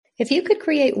If you could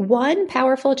create one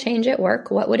powerful change at work,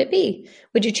 what would it be?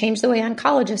 Would you change the way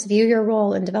oncologists view your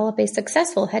role and develop a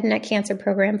successful head and neck cancer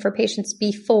program for patients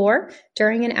before,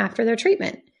 during, and after their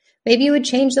treatment? Maybe you would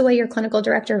change the way your clinical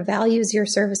director values your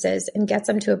services and gets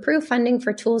them to approve funding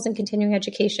for tools and continuing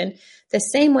education the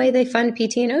same way they fund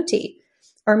PT and OT.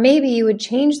 Or maybe you would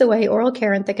change the way oral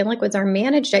care and thickened liquids are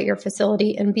managed at your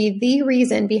facility and be the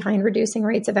reason behind reducing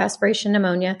rates of aspiration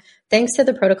pneumonia thanks to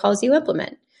the protocols you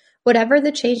implement. Whatever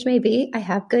the change may be, I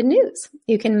have good news.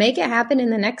 You can make it happen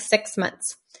in the next 6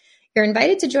 months. You're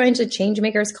invited to join the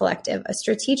Changemakers Collective, a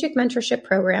strategic mentorship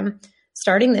program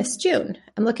starting this June.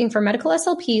 I'm looking for medical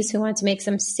SLPs who want to make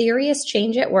some serious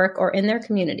change at work or in their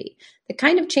community, the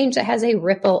kind of change that has a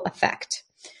ripple effect.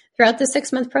 Throughout the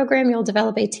 6-month program, you'll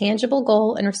develop a tangible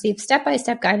goal and receive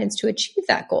step-by-step guidance to achieve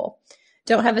that goal.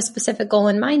 Don't have a specific goal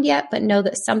in mind yet, but know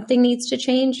that something needs to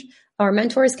change. Our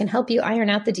mentors can help you iron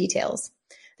out the details.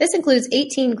 This includes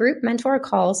 18 group mentor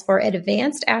calls for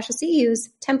advanced ASHA CEUs,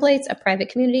 templates, a private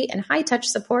community, and high-touch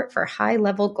support for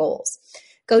high-level goals.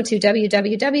 Go to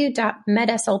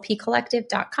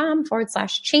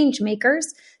www.medslpcollective.com/changemakers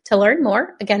to learn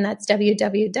more. Again, that's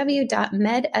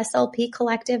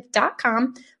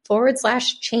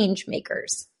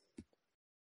www.medslpcollective.com/changemakers.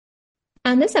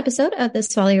 On this episode of the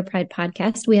Swallow Your Pride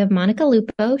podcast, we have Monica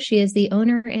Lupo. She is the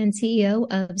owner and CEO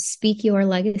of Speak Your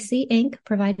Legacy, Inc.,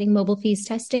 providing mobile fees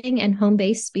testing and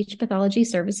home-based speech pathology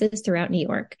services throughout New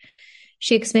York.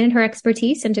 She expanded her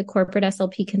expertise into corporate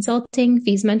SLP consulting,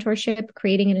 fees mentorship,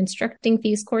 creating and instructing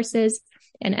fees courses,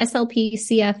 and SLP,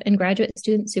 CF, and graduate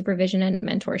student supervision and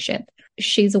mentorship.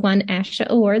 She's won ASHA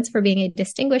Awards for being a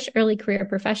distinguished early career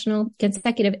professional,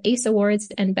 consecutive ACE Awards,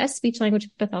 and Best Speech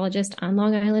Language Pathologist on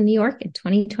Long Island, New York in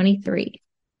 2023.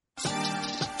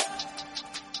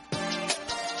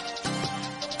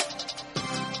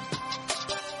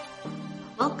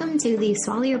 Welcome to the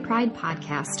Swallow Your Pride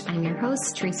podcast. I'm your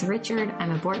host, Teresa Richard.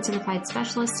 I'm a board-certified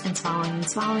specialist in swallowing and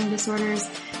swallowing disorders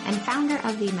and founder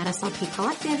of the MedSLP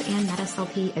Collective and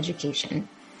MedSLP Education.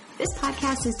 This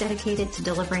podcast is dedicated to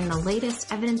delivering the latest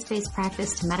evidence-based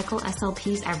practice to medical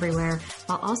SLPs everywhere,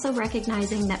 while also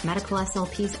recognizing that medical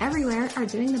SLPs everywhere are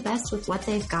doing the best with what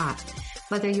they've got.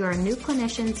 Whether you're a new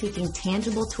clinician seeking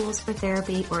tangible tools for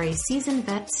therapy or a seasoned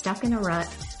vet stuck in a rut,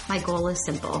 my goal is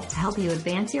simple: to help you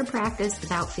advance your practice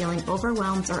without feeling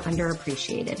overwhelmed or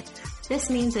underappreciated.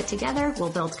 This means that together we'll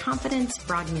build confidence,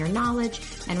 broaden your knowledge,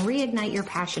 and reignite your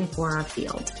passion for our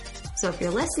field. So if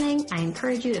you're listening, I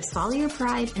encourage you to swallow your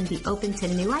pride and be open to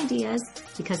new ideas,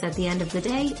 because at the end of the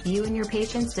day, you and your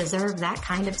patients deserve that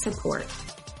kind of support.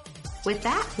 With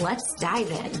that, let's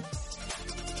dive in.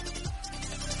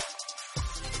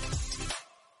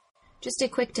 Just a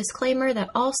quick disclaimer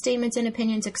that all statements and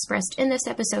opinions expressed in this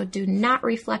episode do not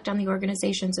reflect on the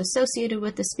organizations associated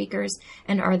with the speakers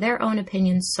and are their own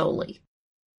opinions solely.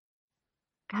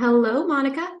 Hello,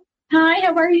 Monica. Hi,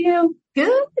 how are you?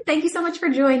 Good. Thank you so much for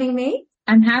joining me.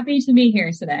 I'm happy to be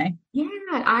here today. Yeah,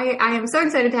 I am so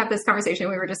excited to have this conversation.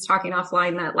 We were just talking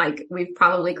offline that we've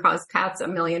probably crossed paths a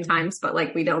million times, but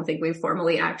we don't think we've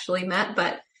formally actually met.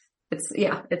 But it's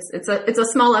a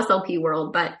small SLP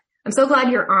world, but I'm so glad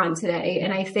you're on today.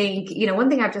 And I think, one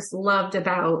thing I've just loved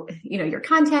about, your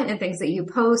content and things that you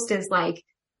post is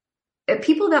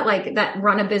people that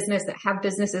run a business, that have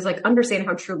businesses, understand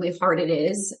how truly hard it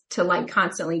is to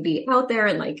constantly be out there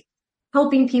and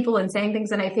helping people and saying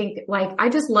things. And I think I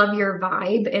just love your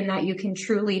vibe in that you can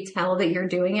truly tell that you're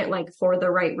doing it for the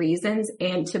right reasons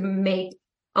and to make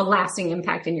a lasting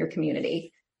impact in your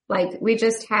community. We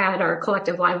just had our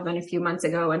collective live event a few months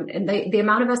ago, and the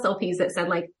amount of SLPs that said,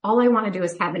 all I want to do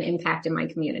is have an impact in my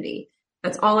community.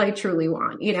 That's all I truly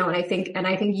want, and I think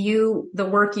the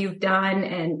work you've done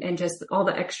and just all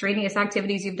the extraneous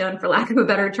activities you've done, for lack of a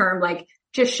better term,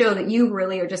 just show that you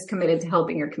really are just committed to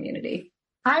helping your community.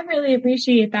 I really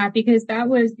appreciate that, because that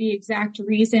was the exact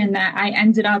reason that I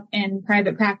ended up in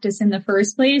private practice in the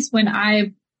first place, when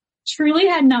I truly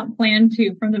had not planned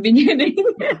to from the beginning.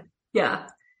 Yeah.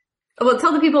 Well,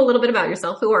 tell the people a little bit about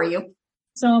yourself. Who are you?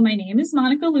 So my name is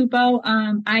Monica Lupo.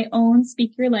 I own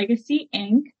Speak Your Legacy,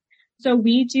 Inc. So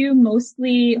we do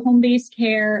mostly home-based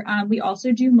care. We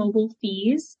also do mobile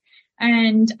fees.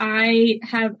 And I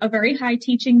have a very high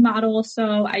teaching model.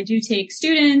 So I do take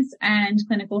students and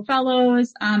clinical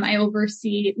fellows. I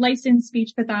oversee licensed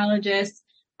speech pathologists.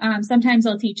 Sometimes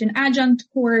I'll teach an adjunct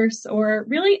course, or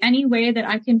really any way that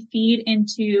I can feed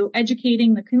into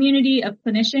educating the community of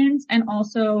clinicians and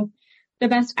also the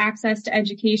best access to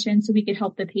education so we could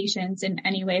help the patients in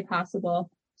any way possible.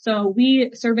 So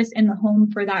we service in the home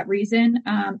for that reason.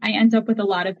 I end up with a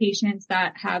lot of patients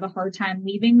that have a hard time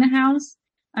leaving the house.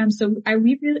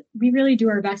 We really do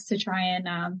our best to try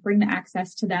and bring the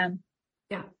access to them.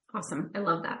 Yeah. Awesome. I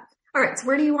love that. All right. So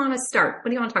where do you want to start? What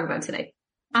do you want to talk about today?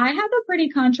 I have a pretty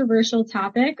controversial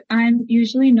topic. I'm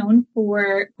usually known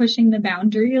for pushing the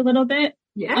boundary a little bit.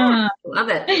 Yeah. Love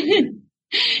it.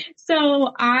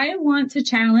 So I want to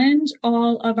challenge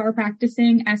all of our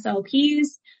practicing SLPs,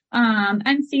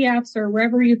 NCFs, or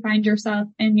wherever you find yourself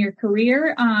in your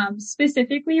career,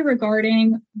 specifically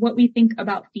regarding what we think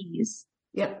about fees.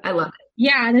 Yep. I love it.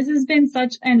 Yeah, this has been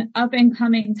such an up and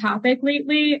coming topic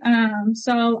lately.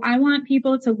 So I want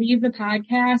people to leave the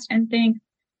podcast and think,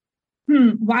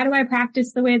 why do I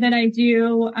practice the way that I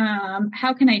do?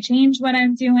 How can I change what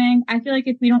I'm doing? I feel like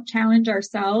if we don't challenge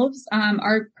ourselves,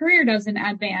 our career doesn't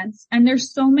advance. And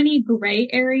there's so many gray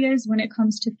areas when it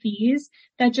comes to fees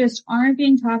that just aren't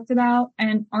being talked about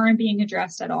and aren't being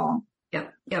addressed at all.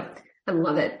 Yep. I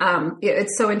love it.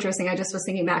 It's so interesting. I just was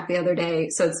thinking back the other day.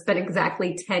 So it's been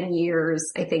exactly 10 years,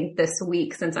 I think, this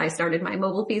week since I started my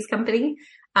mobile fees company.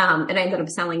 And I ended up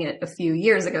selling it a few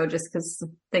years ago just because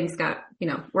things got,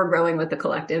 we're growing with the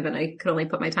collective and I could only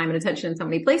put my time and attention in so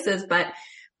many places. But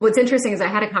what's interesting is I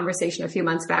had a conversation a few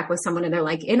months back with someone and they're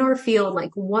like, in our field,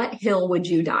 like, what hill would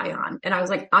you die on? And I was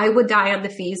like, I would die on the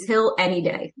fees hill any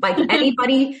day. Like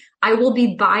anybody, I will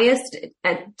be biased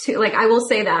I will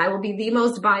say that I will be the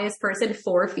most biased person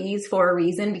for fees for a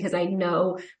reason because I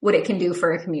know what it can do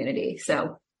for a community.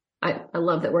 So I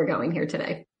love that we're going here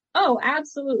today. Oh,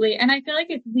 absolutely. And I feel like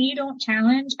if we don't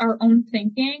challenge our own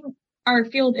thinking, our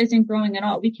field isn't growing at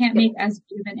all. We can't make as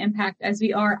big of an impact as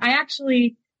we are. I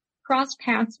actually crossed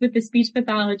paths with the speech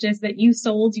pathologist that you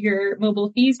sold your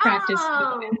mobile fees practice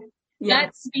to. Yeah.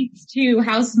 That speaks to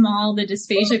how small the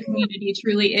dysphagia community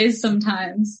truly is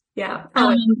sometimes. Yeah. I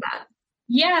like that.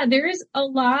 Yeah, there is a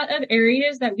lot of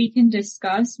areas that we can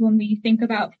discuss when we think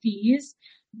about fees.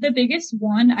 The biggest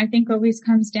one, I think, always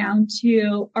comes down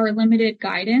to our limited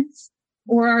guidance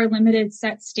or our limited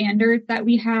set standards that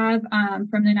we have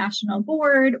from the national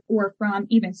board or from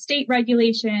even state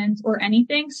regulations or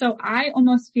anything. So I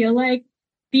almost feel like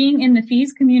being in the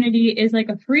fees community is like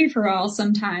a free-for-all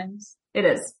sometimes. It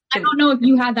is. I don't know if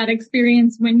you had that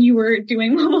experience when you were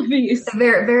doing mobile fees.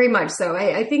 Very, very much so.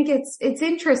 I think it's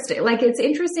interesting. Like it's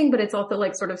interesting, but it's also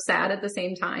like sort of sad at the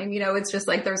same time. It's just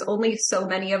like there's only so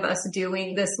many of us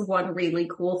doing this one really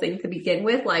cool thing to begin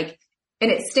with. And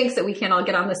it stinks that we can't all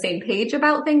get on the same page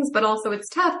about things, but also it's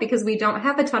tough because we don't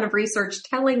have a ton of research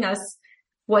telling us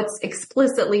what's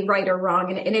explicitly right or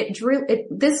wrong. And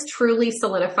this truly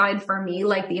solidified for me,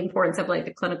 like the importance of like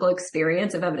the clinical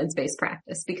experience of evidence-based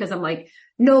practice, because I'm like,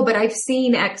 no, but I've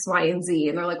seen X, Y, and Z.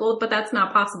 And they're like, well, but that's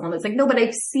not possible. And it's like, no, but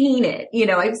I've seen it,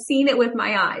 I've seen it with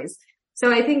my eyes.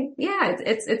 So I think, yeah,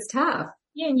 it's tough.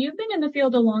 Yeah. And you've been in the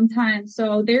field a long time.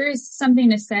 So there is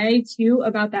something to say too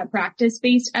about that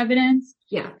practice-based evidence.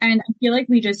 Yeah. And I feel like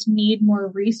we just need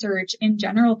more research in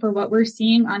general for what we're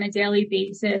seeing on a daily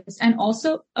basis and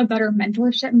also a better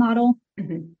mentorship model.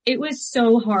 Mm-hmm. It was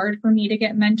so hard for me to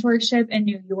get mentorship in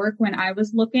New York when I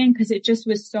was looking because it just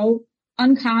was so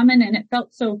uncommon and it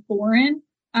felt so foreign.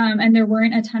 And there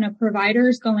weren't a ton of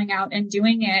providers going out and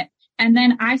doing it. And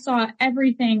then I saw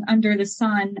everything under the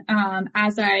sun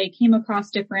as I came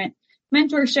across different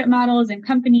mentorship models and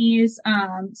companies,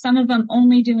 some of them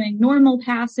only doing normal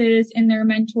passes in their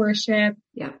mentorship.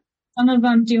 Yeah. Some of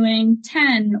them doing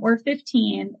 10 or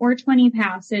 15 or 20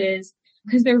 passes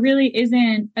because there really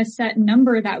isn't a set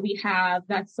number that we have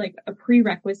that's like a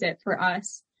prerequisite for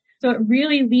us. So it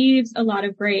really leaves a lot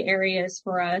of gray areas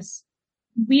for us.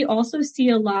 We also see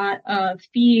a lot of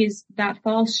fees that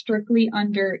fall strictly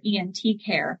under ENT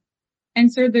care.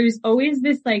 And so there's always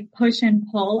this like push and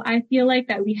pull, I feel like,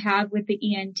 that we have with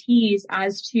the ENTs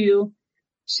as to,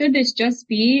 should this just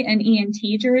be an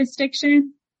ENT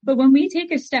jurisdiction? But when we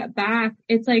take a step back,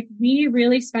 it's like we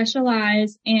really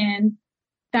specialize in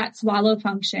that swallow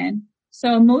function.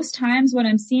 So most times what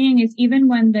I'm seeing is even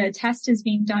when the test is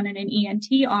being done in an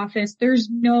ENT office, there's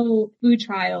no food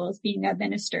trials being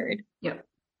administered. Yep.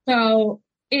 So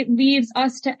it leaves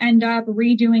us to end up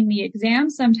redoing the exam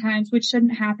sometimes, which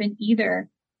shouldn't happen either.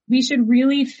 We should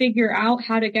really figure out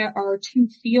how to get our two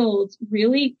fields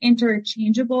really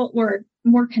interchangeable or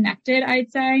more connected,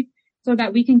 I'd say, so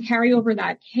that we can carry over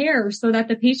that care so that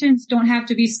the patients don't have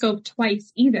to be scoped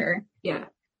twice either. Yeah.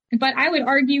 But I would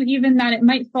argue even that it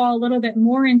might fall a little bit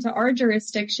more into our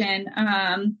jurisdiction,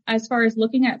 as far as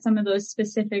looking at some of those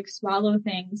specific swallow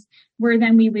things, where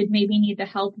then we would maybe need the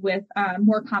help with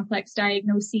more complex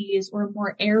diagnoses or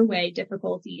more airway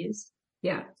difficulties.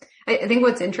 Yeah. I think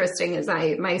what's interesting is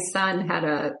my son had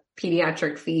a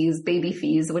pediatric baby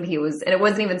fees when he was, and it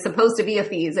wasn't even supposed to be a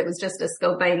fees. It was just a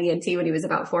scope by an ENT when he was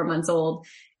about 4 months old.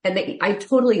 And I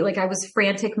totally, like, I was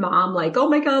frantic mom, like, oh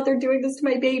my God, they're doing this to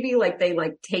my baby. Like they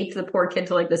like taped the poor kid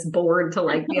to like this board to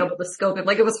like be able to scope him.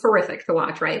 Like it was horrific to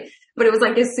watch. Right. But it was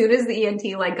like, as soon as the ENT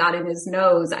like got in his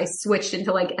nose, I switched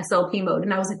into like SLP mode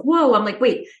and I was like, whoa, I'm like,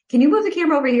 wait, can you move the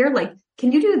camera over here? Like,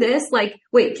 can you do this? Like,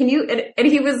 wait, can you? And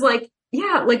he was like,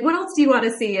 yeah, like what else do you want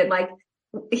to see? And like,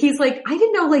 he's like, I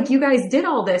didn't know like you guys did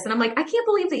all this. And I'm like, I can't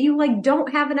believe that you like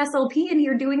don't have an SLP in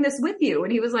here doing this with you.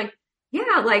 And he was like,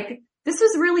 yeah, like this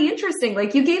was really interesting.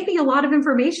 Like you gave me a lot of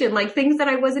information, like things that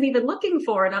I wasn't even looking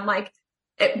for. And I'm like,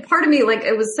 part of me, like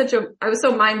I was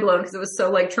so mind blown because it was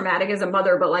so like traumatic as a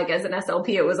mother, but like as an SLP,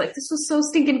 it was like, this was so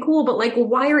stinking cool. But like,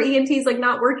 why are ENTs like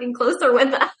not working closer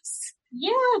with us?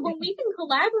 Yeah, when we can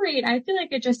collaborate, I feel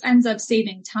like it just ends up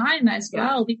saving time as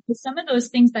well, because some of those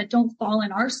things that don't fall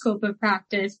in our scope of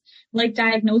practice, like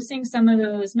diagnosing some of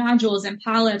those nodules and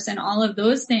polyps and all of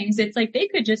those things, it's like they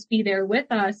could just be there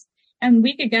with us and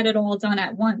we could get it all done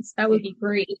at once. That would be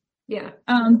great. Yeah.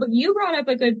 But you brought up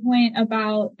a good point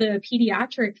about the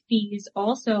pediatric fees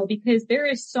also, because there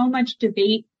is so much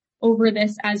debate over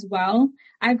this as well.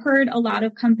 I've heard a lot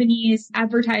of companies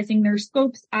advertising their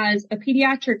scopes as a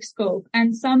pediatric scope,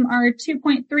 and some are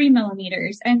 2.3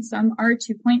 millimeters and some are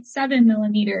 2.7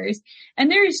 millimeters.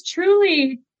 And there is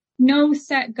truly no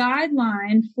set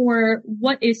guideline for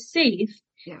what is safe.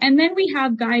 Yeah. And then we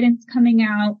have guidance coming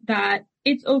out that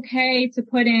it's okay to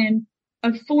put in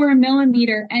a 4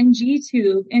 millimeter NG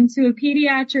tube into a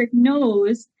pediatric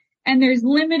nose, and there's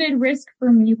limited risk for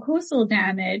mucosal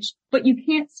damage, but you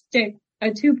can't stick a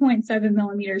 2.7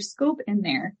 millimeter scope in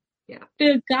there. Yeah.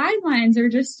 The guidelines are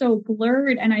just so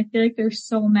blurred, and I feel like there's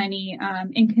so many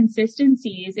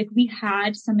inconsistencies. If we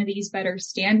had some of these better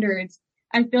standards,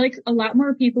 I feel like a lot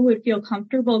more people would feel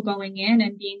comfortable going in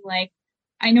and being like,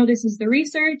 I know this is the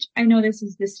research, I know this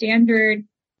is the standard,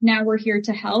 now we're here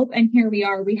to help, and here we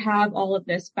are. We have all of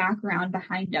this background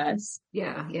behind us.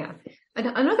 Yeah, yeah.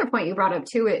 Another point you brought up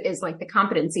too is like the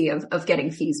competency of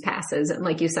getting fees passes. And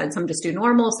like you said, some just do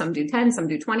normal, some do 10, some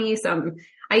do 20,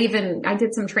 I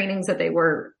did some trainings that they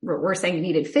were saying you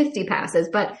needed 50 passes.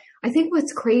 But I think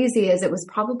what's crazy is it was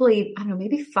probably, I don't know,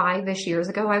 maybe 5-ish years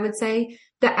ago, I would say,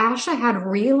 that ASHA had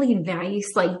really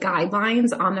nice like guidelines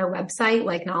on their website,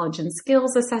 like knowledge and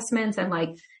skills assessments and like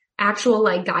actual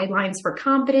like guidelines for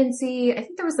competency. I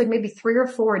think there was like maybe 3 or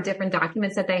 4 different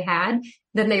documents that they had.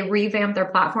 Then they revamped their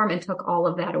platform and took all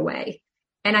of that away.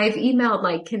 And I've emailed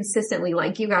like consistently,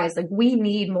 like you guys, like we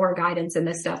need more guidance in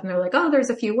this stuff. And they're like, oh,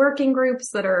 there's a few working groups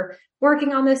that are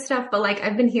working on this stuff. But like,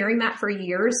 I've been hearing that for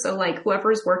years. So like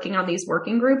whoever's working on these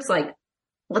working groups, like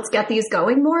let's get these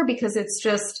going more, because it's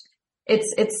just,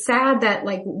 it's sad that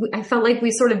like, I felt like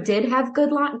we sort of did have good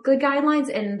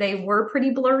guidelines and they were pretty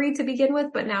blurry to begin with,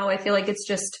 but now I feel like it's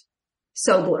just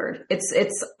so blurred.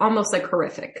 It's almost like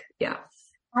horrific. Yeah.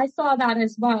 I saw that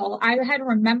as well. I had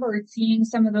remembered seeing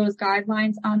some of those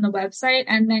guidelines on the website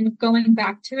and then going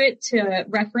back to it to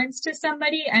reference to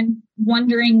somebody and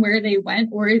wondering where they went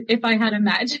or if I had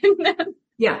imagined them.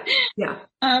 Yeah. Yeah.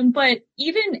 But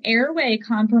even airway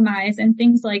compromise and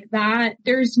things like that,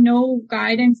 there's no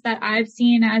guidance that I've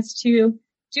seen as to,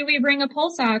 do we bring a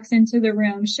pulse ox into the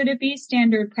room? Should it be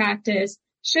standard practice?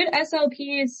 Should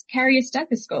SLPs carry a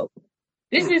stethoscope?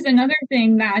 This is another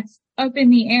thing that's up in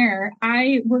the air.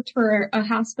 I worked for a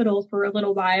hospital for a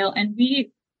little while and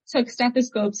we took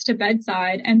stethoscopes to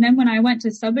bedside. And then when I went to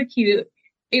subacute,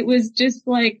 it was just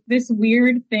like this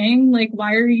weird thing. Like,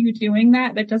 why are you doing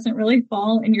that? That doesn't really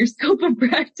fall in your scope of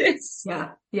practice.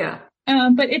 Yeah. Yeah.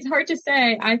 But it's hard to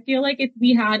say. I feel like if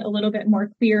we had a little bit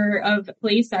more clear of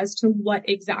place as to what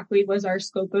exactly was our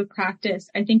scope of practice,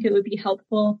 I think it would be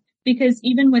helpful, because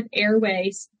even with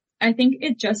airways, I think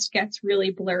it just gets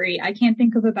really blurry. I can't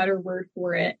think of a better word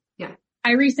for it. Yeah.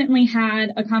 I recently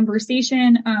had a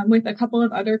conversation with a couple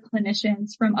of other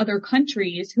clinicians from other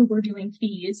countries who were doing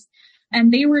fees. And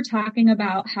they were talking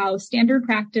about how standard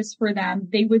practice for them,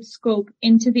 they would scope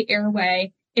into the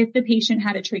airway if the patient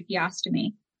had a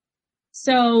tracheostomy.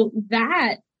 So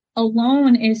that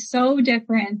alone is so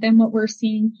different than what we're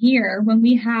seeing here when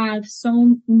we have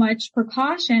so much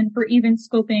precaution for even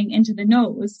scoping into the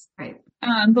nose. Right.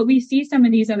 But we see some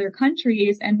of these other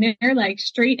countries and they're like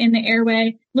straight in the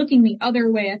airway, looking the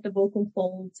other way at the vocal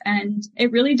folds. And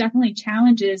it really definitely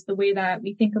challenges the way that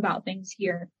we think about things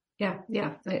here. Yeah.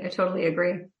 Yeah. I totally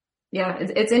agree. Yeah.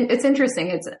 It's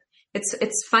interesting.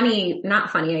 It's funny,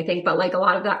 not funny, I think, but like a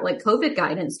lot of that, like COVID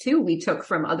guidance too, we took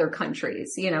from other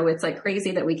countries. You know, it's like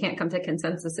crazy that we can't come to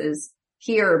consensuses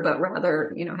here, but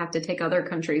rather, have to take other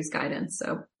countries' guidance.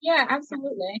 So yeah,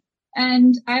 absolutely.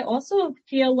 And I also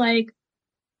feel like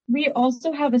we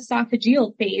also have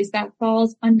esophageal phase that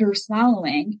falls under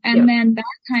swallowing, and then that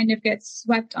kind of gets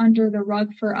swept under the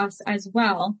rug for us as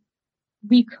well.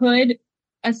 We could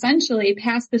essentially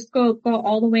pass the scope, go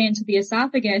all the way into the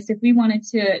esophagus if we wanted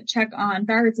to check on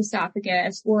Barrett's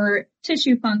esophagus or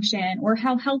tissue function or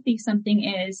how healthy something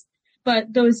is.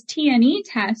 But those TNE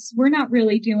tests we're not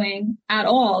really doing at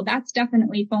all. That's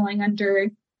definitely falling under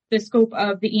the scope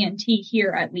of the ENT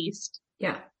here, at least.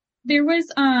 Yeah. There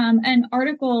was an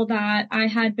article that I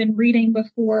had been reading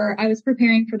before I was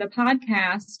preparing for the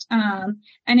podcast,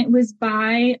 and it was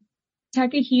by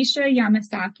Takehisa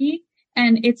Yamasaki,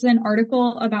 and it's an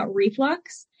article about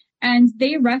reflux. And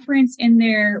they reference in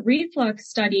their reflux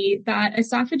study that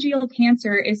esophageal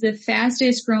cancer is the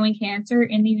fastest growing cancer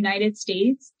in the United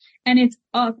States, and it's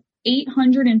up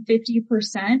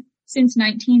 850% since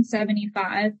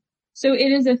 1975. So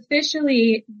it is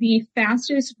officially the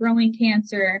fastest growing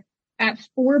cancer at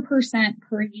 4%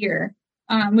 per year,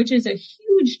 which is a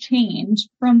huge change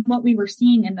from what we were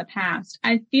seeing in the past.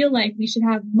 I feel like we should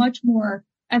have much more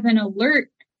of an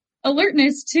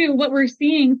alertness to what we're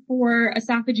seeing for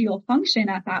esophageal function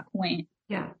at that point.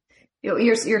 Yeah,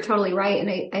 you're totally right.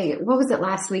 And I what was it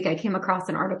last week? I came across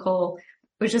an article.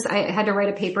 It was just, I had to write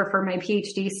a paper for my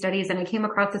PhD studies, and I came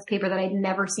across this paper that I'd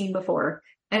never seen before.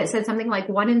 And it said something like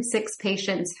 1 in 6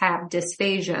 patients have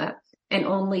dysphagia, and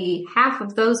only half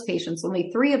of those patients, only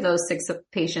 3 of those 6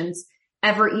 patients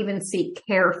ever even seek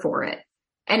care for it.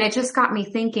 And it just got me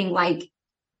thinking, like,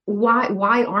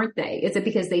 why aren't they? Is it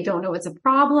because they don't know it's a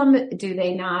problem? Do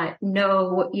they not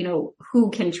know, who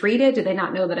can treat it? Do they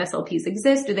not know that SLPs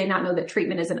exist? Do they not know that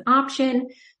treatment is an option?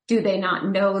 Do they not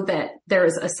know that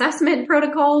there's assessment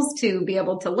protocols to be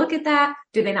able to look at that?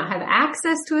 Do they not have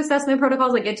access to assessment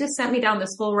protocols? Like, it just sent me down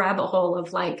this whole rabbit hole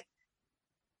of, like,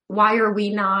 why are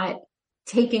we not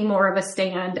taking more of a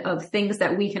stand of things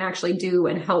that we can actually do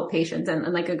and help patients?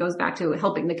 And like, it goes back to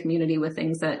helping the community with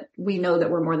things that we know that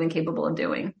we're more than capable of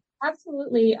doing.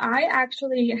 Absolutely. I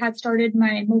actually had started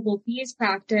my mobile fees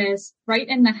practice right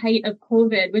in the height of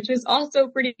COVID, which was also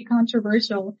pretty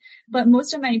controversial. But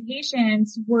most of my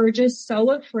patients were just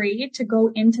so afraid to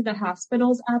go into the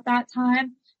hospitals at that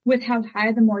time with how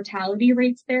high the mortality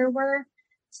rates there were.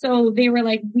 So they were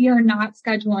like, we are not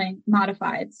scheduling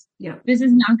modifieds. Yeah. This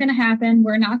is not going to happen.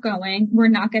 We're not going. We're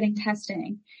not getting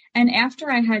testing. And after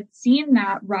I had seen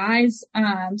that rise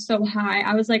so high,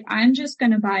 I was like, I'm just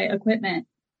going to buy equipment.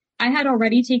 I had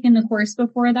already taken the course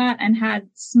before that and had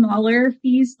smaller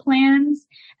fees plans,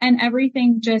 and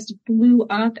everything just blew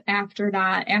up after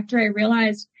that. After I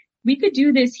realized we could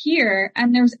do this here,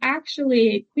 and there's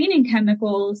actually cleaning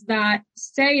chemicals that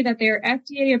say that they're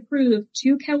FDA approved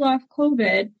to kill off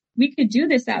COVID. We could do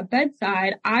this at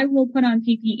bedside. I will put on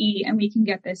PPE and we can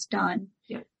get this done.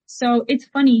 Yeah. So it's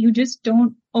funny, you just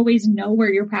don't always know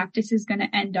where your practice is going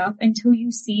to end up until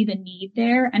you see the need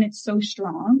there, and it's so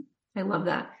strong. I love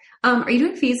that. Are you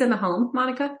doing fees in the home,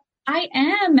 Monica? I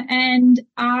am, and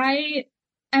I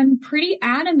am pretty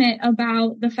adamant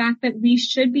about the fact that we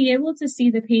should be able to see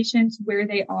the patients where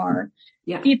they are.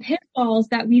 Yeah. The pitfalls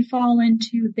that we fall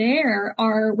into there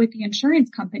are with the insurance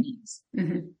companies.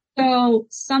 Mm-hmm. So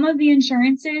some of the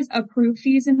insurances approve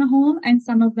fees in the home and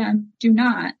some of them do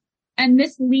not. And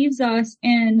this leaves us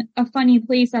in a funny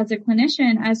place as a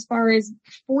clinician as far as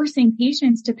forcing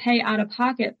patients to pay out of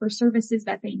pocket for services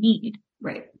that they need.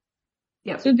 Right.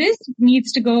 Yeah. So this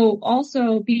needs to go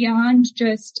also beyond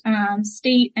just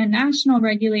state and national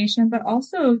regulation, but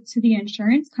also to the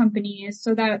insurance companies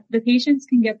so that the patients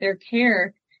can get their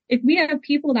care. If we have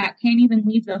people that can't even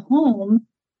leave the home,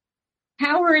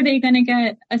 how are they going to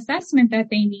get assessment that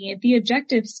they need? The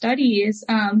objective studies,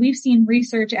 we've seen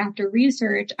research after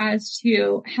research as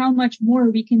to how much more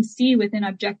we can see with an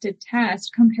objective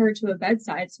test compared to a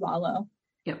bedside swallow.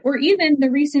 Yeah. Or even the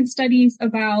recent studies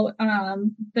about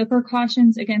the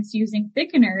precautions against using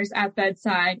thickeners at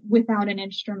bedside without an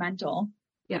instrumental.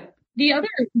 Yeah. The other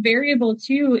variable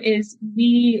too is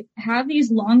we have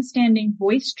these long-standing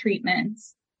voice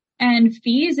treatments, and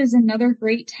FEES is another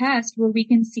great test where we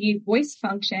can see voice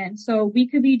function. So we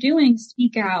could be doing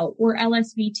Speak Out or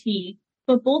LSVT,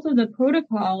 but both of the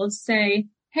protocols say,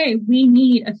 hey, we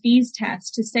need a FEES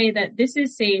test to say that this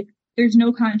is safe, there's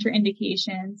no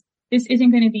contraindications. This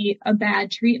isn't going to be a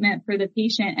bad treatment for the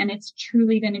patient, and it's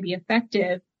truly going to be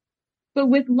effective. But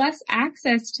with less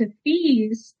access to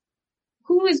fees,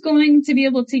 who is going to be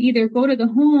able to either go to the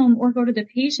home or go to the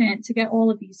patient to get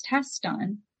all of these tests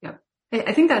done? Yeah.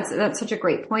 I think that's such a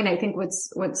great point. I think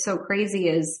what's so crazy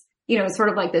is sort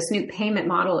of like this new payment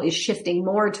model is shifting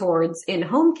more towards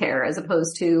in-home care as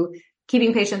opposed to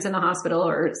keeping patients in the hospital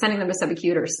or sending them to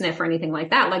subacute or SNF or anything like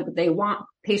that. Like they want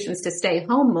patients to stay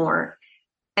home more.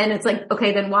 And it's like,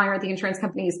 okay, then why aren't the insurance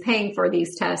companies paying for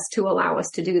these tests to allow us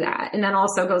to do that? And that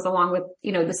also goes along with,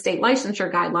 the state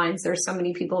licensure guidelines. There's so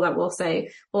many people that will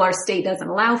say, well, our state doesn't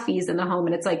allow fees in the home.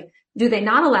 And it's like, do they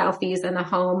not allow fees in the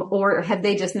home, or have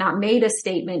they just not made a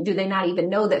statement? Do they not even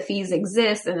know that fees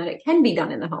exist and that it can be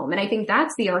done in the home? And I think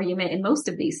that's the argument in most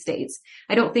of these states.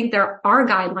 I don't think there are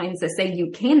guidelines that say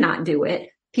you cannot do it.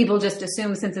 People just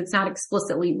assume since it's not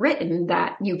explicitly written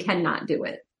that you cannot do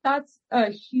it. That's a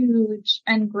huge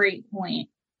and great point.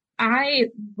 I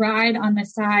ride on the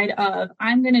side of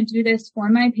I'm going to do this for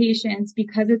my patients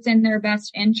because it's in their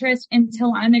best interest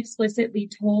until I'm explicitly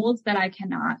told that I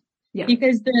cannot. Yeah.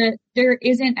 Because there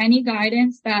isn't any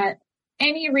guidance that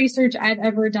any research I've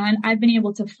ever done, I've been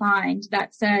able to find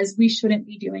that says we shouldn't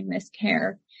be doing this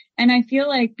care. And I feel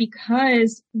like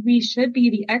because we should be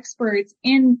the experts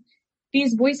in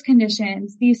these voice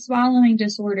conditions, these swallowing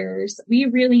disorders, we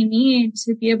really need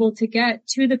to be able to get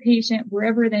to the patient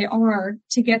wherever they are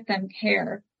to get them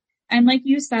care. And like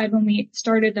you said, when we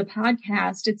started the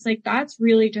podcast, it's like, that's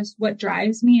really just what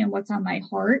drives me and what's on my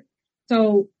heart.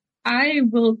 So I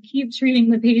will keep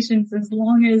treating the patients until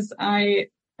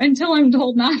I'm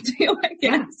told not to, I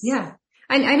guess. Yeah.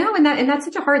 I know. And that's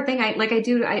such a hard thing. I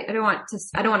don't want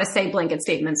to say blanket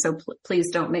statements. So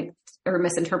please don't make or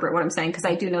misinterpret what I'm saying, because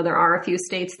I do know there are a few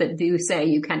states that do say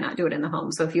you cannot do it in the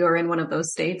home. So if you are in one of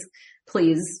those states,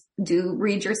 please do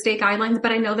read your state guidelines.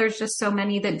 But I know there's just so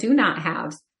many that do not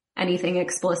have anything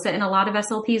explicit, and a lot of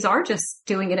SLPs are just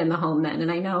doing it in the home then.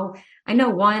 And I know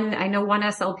one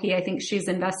SLP, I think she's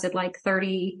invested like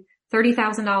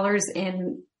 $30,000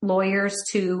 in lawyers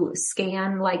to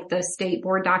scan like the state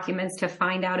board documents to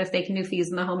find out if they can do fees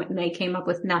in the home, and they came up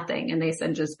with nothing. And they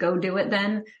said, just go do it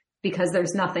then, because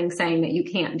there's nothing saying that you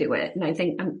can't do it. And I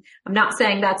think I'm not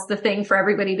saying that's the thing for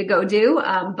everybody to go do.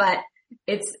 But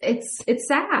it's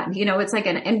sad, it's like,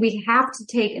 and we have to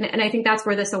take, and I think that's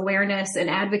where this awareness and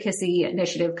advocacy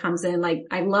initiative comes in. Like,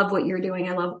 I love what you're doing.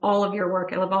 I love all of your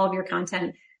work. I love all of your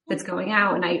content that's going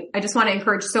out. And I just want to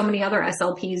encourage so many other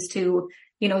SLPs to,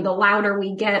 the louder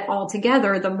we get all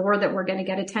together, the more that we're going to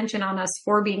get attention on us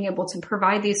for being able to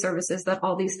provide these services that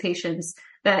all these patients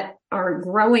that are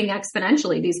growing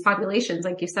exponentially, these populations,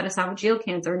 like you said, esophageal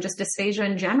cancer and just dysphagia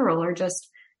in general, are just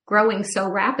growing so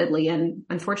rapidly. And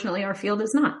unfortunately, our field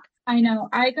is not. I know.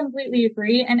 I completely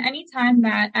agree. And anytime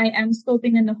that I am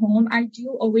scoping in the home, I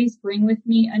do always bring with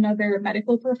me another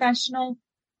medical professional.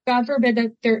 God forbid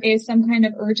that there is some kind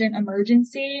of urgent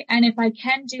emergency. And if I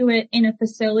can do it in a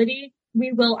facility,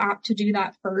 we will opt to do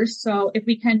that first. So if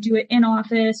we can do it in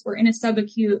office or in a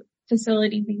subacute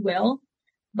facility, we will.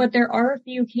 But there are a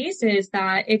few cases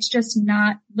that it's just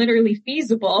not literally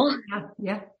feasible.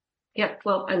 Yeah.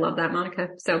 Well, I love that, Monica.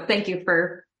 So thank you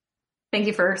for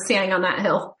standing on that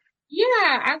hill.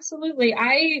 Yeah, absolutely.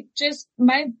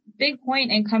 My big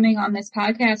point in coming on this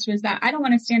podcast was that I don't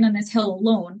want to stand on this hill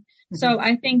alone. Mm-hmm. So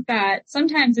I think that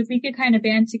sometimes if we could kind of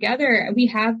band together, we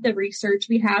have the research,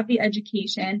 we have the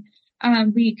education,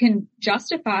 we can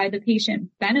justify the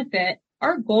patient benefit.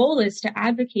 Our goal is to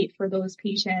advocate for those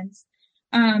patients.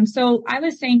 So I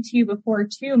was saying to you before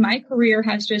too, my career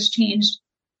has just changed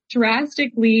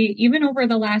drastically, even over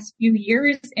the last few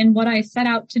years, in what I set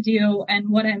out to do and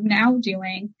what I'm now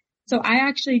doing. So I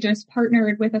actually just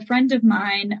partnered with a friend of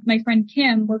mine, my friend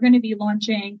Kim. We're going to be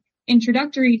launching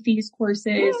introductory fees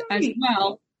courses as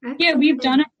well. Yeah, we've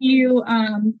done a few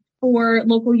for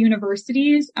local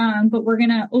universities, but we're going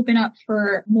to open up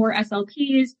for more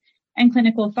SLPs and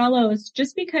clinical fellows,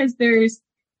 just because there's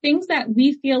things that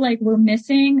we feel like we're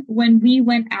missing when we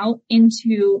went out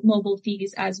into mobile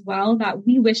fees as well, that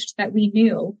we wished that we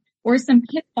knew, or some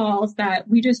pitfalls that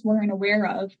we just weren't aware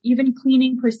of, even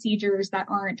cleaning procedures that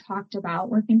aren't talked about,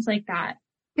 or things like that.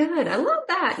 Good. I love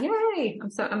that. Yay.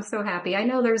 I'm so happy. I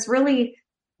know there's really,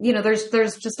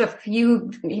 there's just a few,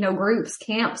 groups,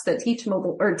 camps that teach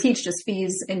mobile or teach just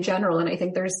fees in general. And I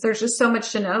think there's just so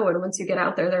much to know. And once you get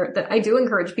out there, I do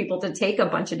encourage people to take a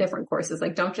bunch of different courses.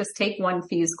 Like, don't just take one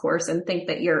fees course and think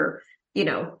that you're,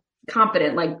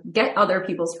 competent. Like, get other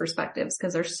people's perspectives,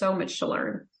 because there's so much to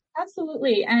learn.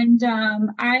 Absolutely. And,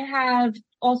 I have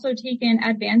also taken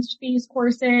advanced fees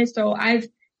courses. So I've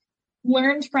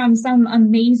learned from some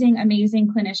amazing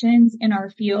clinicians in our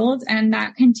field, and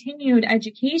that continued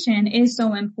education is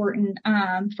so important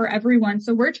for everyone.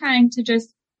 So we're trying to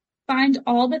just find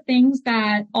all the things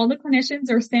that all the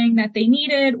clinicians are saying that they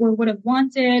needed or would have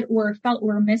wanted or felt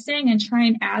were missing, and try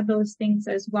and add those things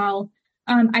as well.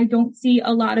 I don't see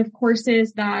a lot of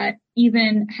courses that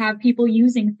even have people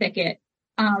using Thicket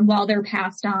while they're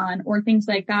passed on or things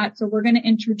like that. So we're going to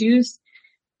introduce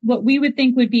what we would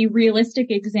think would be realistic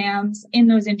exams in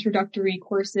those introductory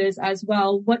courses as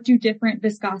well. What do different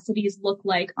viscosities look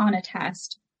like on a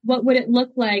test? What would it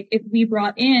look like if we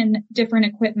brought in different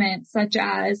equipment such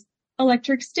as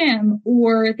electric stim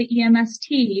or the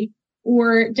EMST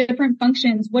or different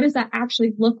functions? What does that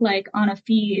actually look like on a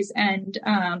fees, and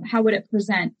how would it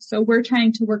present? So we're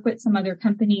trying to work with some other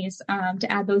companies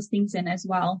to add those things in as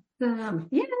well.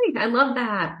 Yay, I love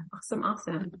that.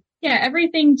 Awesome. Yeah,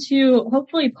 everything to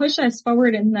hopefully push us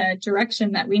forward in the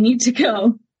direction that we need to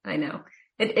go. I know.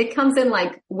 It comes in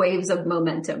like waves of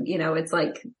momentum. You know, it's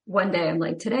like one day I'm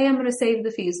like, today I'm going to save the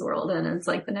fees world. And it's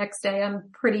like the next day I'm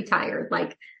pretty tired.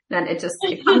 Like then it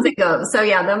comes and goes. So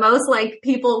yeah, the most like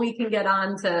people we can get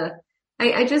on to,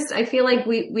 I feel like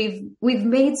we've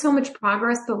made so much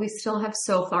progress, but we still have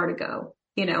so far to go.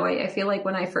 You know, I feel like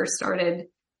when I first started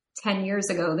 10 years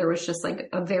ago, there was just like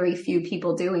a very few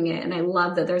people doing it. And I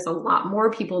love that there's a lot more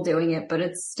people doing it, but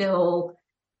it's still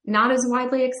not as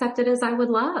widely accepted as I would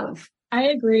love. I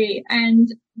agree. And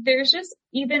there's just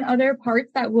even other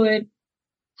parts that would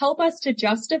help us to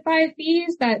justify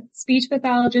fees that speech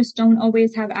pathologists don't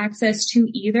always have access to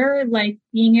either, like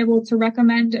being able to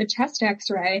recommend a chest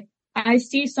x-ray. I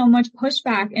see so much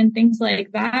pushback and things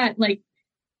like that. Like,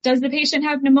 does the patient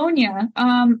have pneumonia?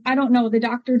 I don't know. The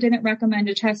doctor didn't recommend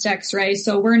a chest x-ray,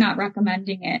 so we're not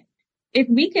recommending it. If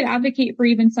we could advocate for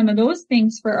even some of those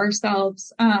things for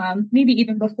ourselves, maybe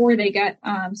even before they get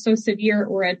so severe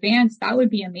or advanced, that would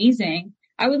be amazing.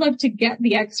 I would love to get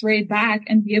the x-ray back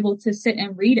and be able to sit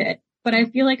and read it. But I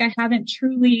feel like I haven't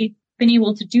truly been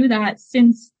able to do that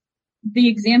since the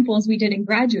examples we did in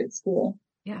graduate school.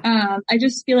 Yeah. I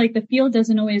just feel like the field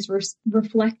doesn't always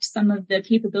reflect some of the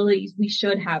capabilities we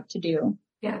should have to do.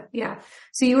 Yeah.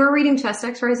 So you were reading chest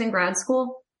x-rays in grad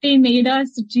school? They made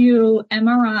us do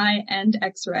MRI and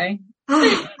x-ray.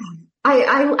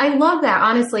 I love that,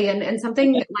 honestly. And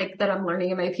something like that I'm learning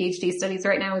in my PhD studies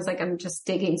right now is like, I'm just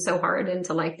digging so hard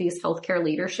into like these healthcare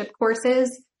leadership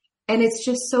courses. And it's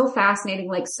just so fascinating.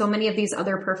 Like so many of these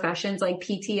other professions, like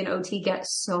PT and OT, get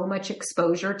so much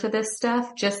exposure to this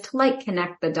stuff just to like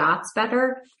connect the dots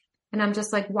better. And I'm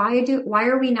just like, why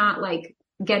are we not like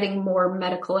getting more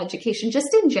medical education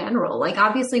just in general? Like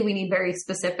obviously we need very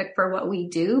specific for what we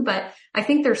do, but I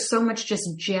think there's so much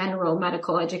just general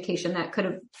medical education that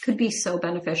could be so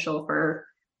beneficial for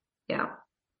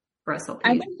SLPs.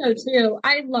 I think so too.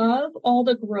 I love all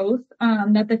the growth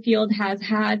that the field has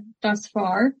had thus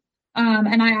far.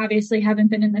 And I obviously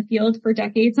haven't been in the field for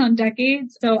decades on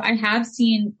decades. So I have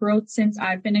seen growth since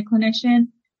I've been a clinician,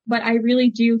 but I really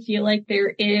do feel like there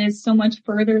is so much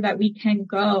further that we can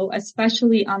go,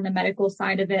 especially on the medical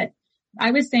side of it.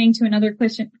 I was saying to another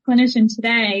clinician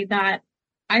today that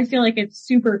I feel like it's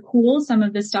super cool, some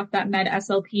of the stuff that Med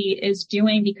SLP is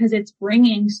doing, because it's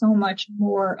bringing so much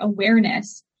more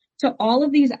awareness to all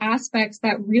of these aspects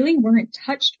that really weren't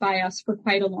touched by us for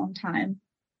quite a long time.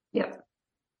 Yep.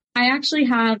 I actually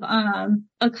have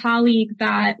a colleague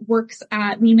that works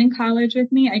at Lehman College with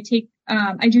me.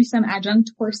 I do some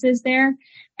adjunct courses there,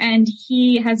 and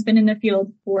he has been in the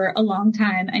field for a long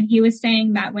time. And he was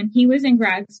saying that when he was in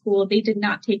grad school, they did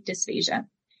not take dysphagia.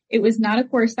 It was not a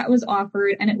course that was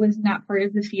offered, and it was not part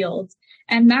of the field.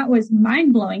 And that was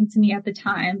mind blowing to me at the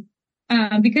time,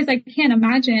 because I can't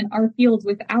imagine our field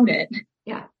without it.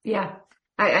 Yeah.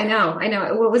 I know.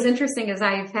 What was interesting is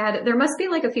there must be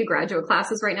like a few graduate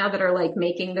classes right now that are like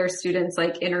making their students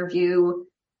like interview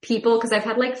people. Cause I've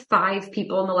had like 5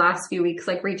 people in the last few weeks,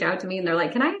 like reach out to me and they're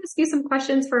like, can I ask you some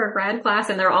questions for a grad class?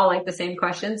 And they're all like the same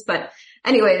questions. But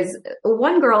anyways,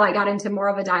 one girl I got into more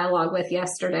of a dialogue with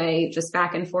yesterday, just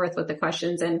back and forth with the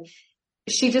questions. And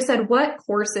she just said, what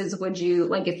courses would you,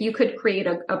 like, if you could create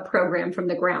a program from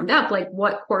the ground up, like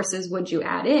what courses would you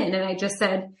add in? And I just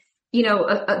said,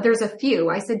 there's a few.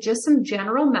 I said just some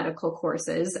general medical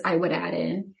courses I would add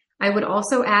in. I would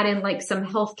also add in like some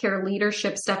healthcare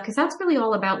leadership stuff, because that's really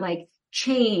all about like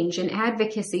change and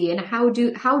advocacy and how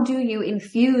do you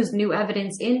infuse new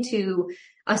evidence into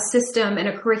a system and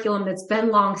a curriculum that's been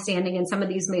longstanding in some of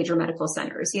these major medical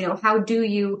centers. How do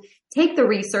you take the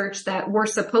research that we're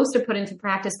supposed to put into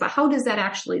practice, but how does that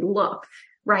actually look?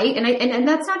 Right. And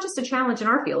that's not just a challenge in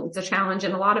our field. It's a challenge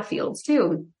in a lot of fields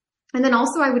too. And then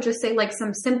also I would just say like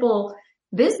some simple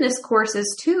business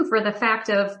courses too, for the fact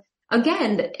of,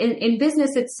 again, in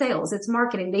business, it's sales, it's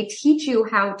marketing. They teach you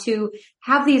how to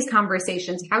have these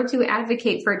conversations, how to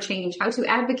advocate for a change, how to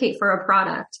advocate for a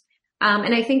product.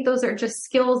 And I think those are just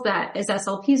skills that as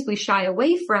SLPs we shy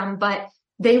away from, but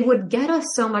they would get us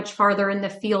so much farther in the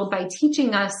field by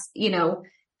teaching us,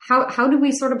 how do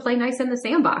we sort of play nice in the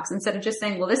sandbox instead of just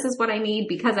saying, well, this is what I need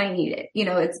because I need it.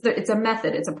 It's a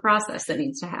method. It's a process that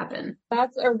needs to happen.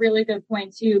 That's a really good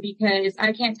point too, because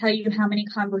I can't tell you how many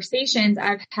conversations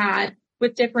I've had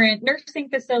with different nursing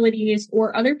facilities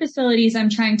or other facilities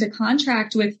I'm trying to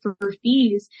contract with for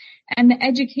fees. And the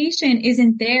education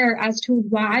isn't there as to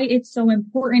why it's so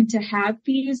important to have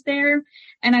fees there.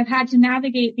 And I've had to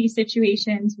navigate these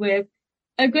situations with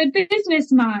a good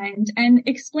business mind and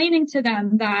explaining to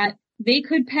them that they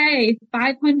could pay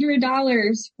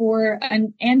 $500 for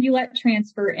an ambulance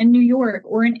transfer in New York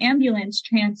or an ambulance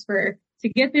transfer to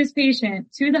get this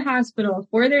patient to the hospital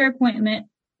for their appointment,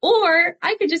 or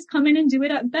I could just come in and do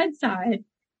it at bedside.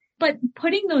 But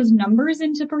putting those numbers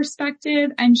into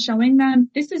perspective and showing them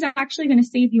this is actually going to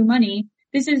save you money.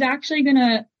 This is actually going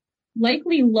to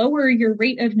likely lower your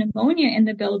rate of pneumonia in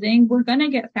the building. We're going to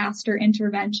get faster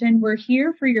intervention. We're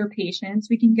here for your patients.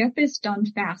 We can get this done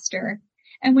faster.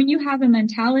 And when you have a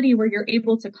mentality where you're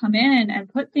able to come in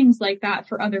and put things like that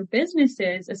for other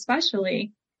businesses,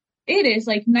 especially, it is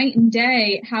like night and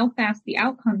day how fast the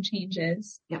outcome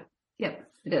changes. Yep,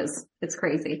 it is. It's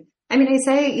crazy. I mean, I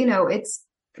say,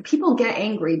 people get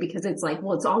angry because it's like,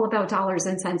 well, it's all about dollars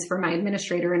and cents for my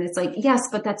administrator. And it's like, yes,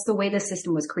 but that's the way the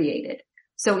system was created.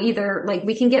 So either like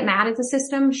we can get mad at the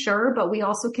system, sure, but we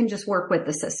also can just work with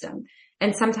the system.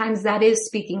 And sometimes that is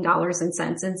speaking dollars and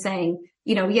cents and saying,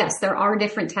 yes, there are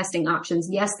different testing options.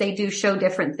 Yes, they do show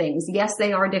different things. Yes,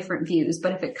 they are different views.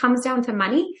 But if it comes down to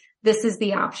money, this is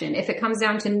the option. If it comes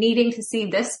down to needing to see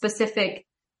this specific,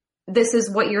 this is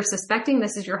what you're suspecting,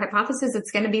 this is your hypothesis,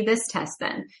 it's going to be this test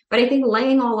then. But I think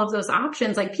laying all of those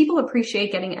options, like people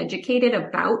appreciate getting educated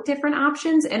about different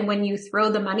options. And when you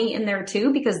throw the money in there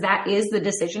too, because that is the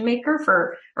decision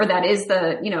maker or that is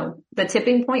the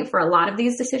tipping point for a lot of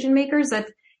these decision makers, that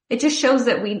it just shows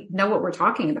that we know what we're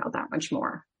talking about that much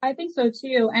more. I think so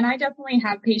too. And I definitely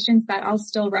have patients that I'll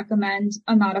still recommend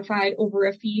a modified over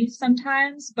a fee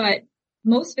sometimes, but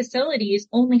most facilities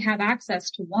only have access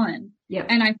to one. Yeah.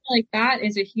 And I feel like that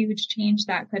is a huge change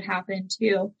that could happen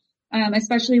too.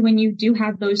 Especially when you do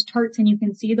have those charts and you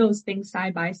can see those things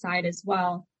side by side as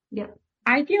well. Yeah.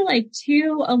 I feel like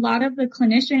too, a lot of the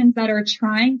clinicians that are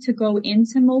trying to go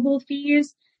into mobile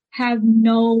fees have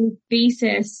no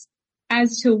basis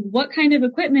as to what kind of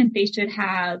equipment they should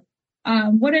have.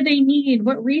 What do they need?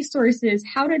 What resources?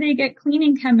 How do they get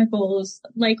cleaning chemicals?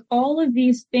 Like all of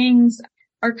these things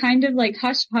are kind of like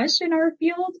hush hush in our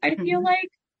field, I feel like.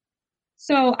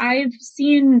 So I've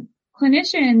seen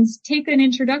clinicians take an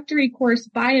introductory course,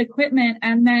 buy equipment,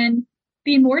 and then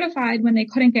be mortified when they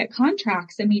couldn't get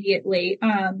contracts immediately,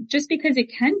 just because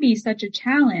it can be such a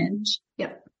challenge.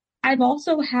 Yep. I've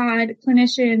also had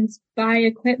clinicians buy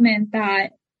equipment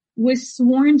that was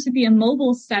sworn to be a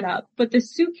mobile setup, but the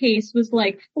suitcase was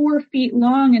like 4 feet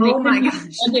long and they couldn't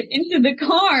even plug it into the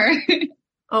car.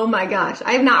 Oh my gosh.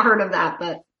 I have not heard of that,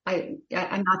 but I'm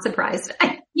not surprised.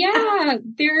 Yeah,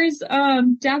 there's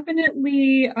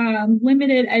definitely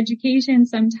limited education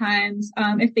sometimes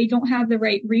if they don't have the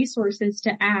right resources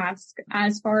to ask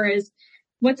as far as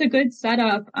what's a good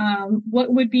setup,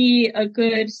 what would be a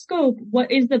good scope,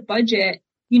 what is the budget.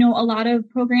 A lot of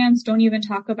programs don't even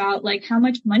talk about like how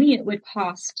much money it would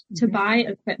cost to buy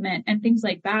equipment and things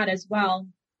like that as well.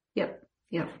 Yep.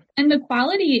 And the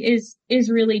quality is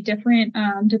really different,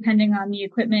 depending on the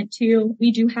equipment too.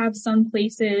 We do have some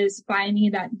places by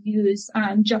me that use,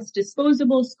 just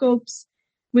disposable scopes,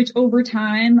 which over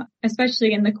time,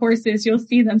 especially in the courses, you'll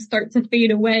see them start to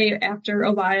fade away after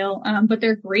a while. But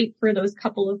they're great for those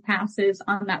couple of passes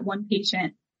on that one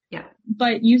patient. Yeah.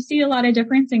 But you see a lot of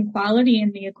difference in quality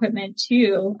in the equipment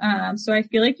too. So I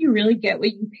feel like you really get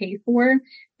what you pay for,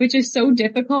 which is so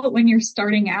difficult when you're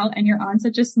starting out and you're on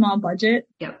such a small budget.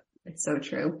 Yep. It's so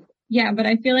true. Yeah, but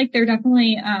I feel like there's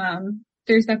definitely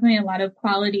a lot of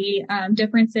quality,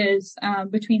 differences,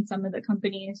 between some of the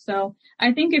companies. So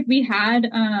I think if we had,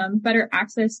 better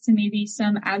access to maybe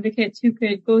some advocates who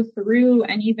could go through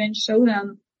and even show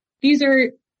them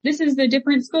this is the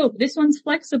different scope. This one's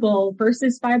flexible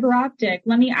versus fiber optic.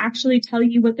 Let me actually tell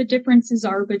you what the differences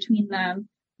are between them.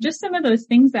 Just some of those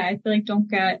things that I feel like don't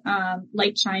get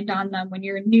light shined on them when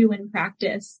you're new in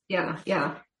practice. Yeah.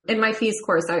 In my fees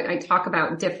course, I talk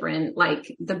about different,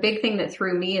 like the big thing that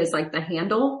threw me is like the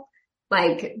handle.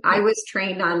 Like I was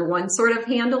trained on one sort of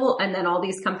handle and then all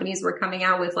these companies were coming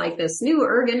out with like this new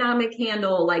ergonomic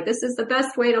handle. Like this is the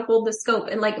best way to hold the scope.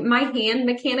 And like my hand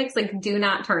mechanics like do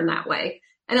not turn that way.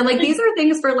 And then like, these are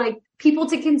things for like people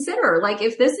to consider. Like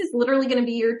if this is literally going to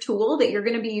be your tool that you're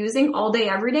going to be using all day,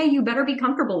 every day, you better be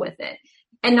comfortable with it.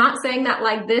 And not saying that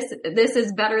like this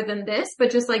is better than this, but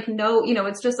just like, no,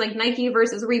 it's just like Nike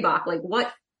versus Reebok. Like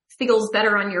what feels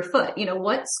better on your foot?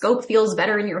 What scope feels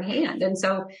better in your hand? And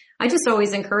so I just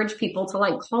always encourage people to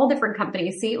like call different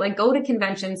companies, see, like go to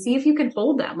conventions, see if you can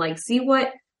hold them, like see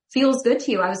what feels good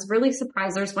to you. I was really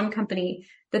surprised. There's one company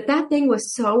that thing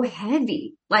was so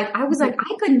heavy. Like I was like,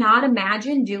 I could not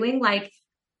imagine doing like,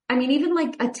 even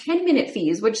like a 10-minute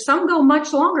fees, which some go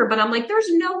much longer, but I'm like, there's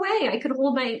no way I could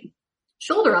hold my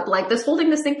shoulder up like this, holding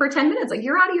this thing for 10 minutes. Like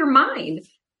you're out of your mind.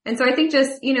 And so I think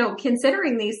just,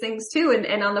 considering these things too.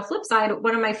 And on the flip side,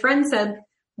 one of my friends said,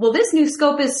 well, this new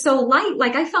scope is so light.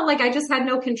 Like I felt like I just had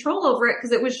no control over it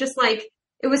because it was just like,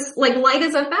 it was like light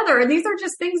as a feather. And these are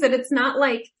just things that it's not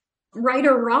like right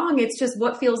or wrong. It's just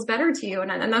what feels better to you.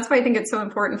 And that's why I think it's so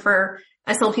important for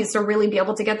SLPs to really be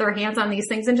able to get their hands on these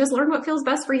things and just learn what feels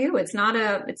best for you. It's not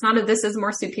a this is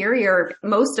more superior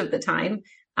most of the time.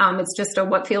 It's just a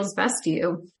what feels best to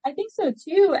you. I think so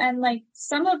too. And like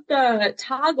some of the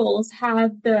toggles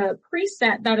have the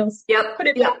preset that'll put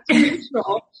it back to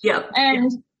neutral.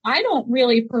 And I don't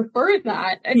really prefer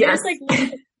that. And there's like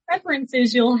little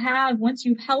preferences you'll have once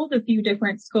you've held a few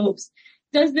different scopes.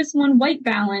 Does this one white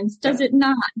balance? Does it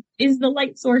not? Is the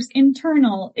light source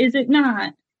internal? Is it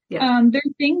not?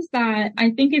 There's things that I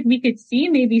think if we could see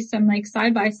maybe some like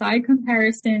side by side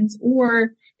comparisons,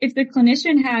 or if the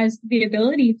clinician has the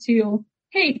ability to,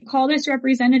 hey, call this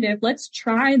representative, let's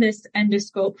try this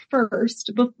endoscope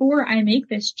first before I make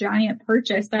this giant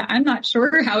purchase that I'm not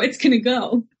sure how it's going to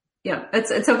go. Yeah. It's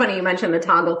so funny you mentioned the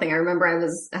toggle thing. I remember I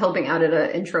was helping out at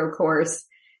an intro course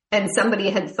and somebody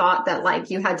had thought that like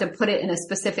you had to put it in a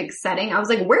specific setting. I was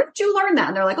like, where did you learn that?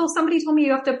 And they're like, oh, somebody told me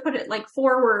you have to put it like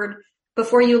forward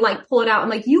before you like pull it out. I'm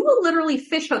like, you will literally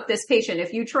fish hook this patient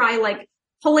if you try like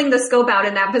pulling the scope out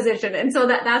in that position. And so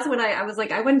that's when I was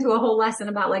like, I went into a whole lesson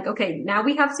about like, okay, now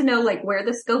we have to know like where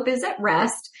the scope is at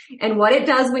rest and what it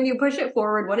does when you push it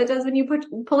forward, what it does when you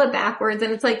pull it backwards.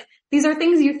 And it's like, these are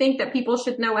things you think that people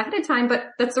should know ahead of time, but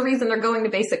that's the reason they're going to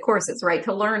basic courses, right?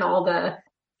 To learn all the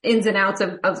ins and outs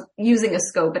of using a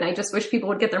scope. And I just wish people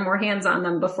would get their more hands on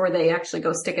them before they actually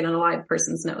go stick it in a live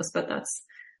person's nose, but that's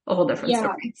a whole different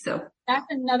story. So that's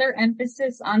another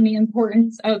emphasis on the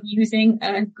importance of using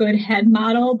a good head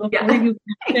model before you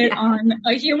put it on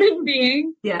a human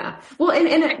being. Yeah. Well,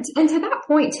 and to that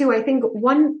point too, I think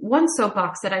one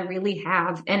soapbox that I really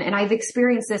have, and I've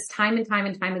experienced this time and time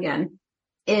and time again,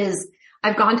 is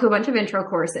I've gone to a bunch of intro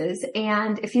courses.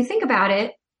 And if you think about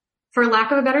it, for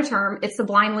lack of a better term, it's the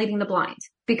blind leading the blind,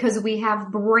 because we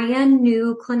have brand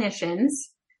new clinicians.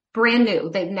 Brand new.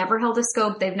 They've never held a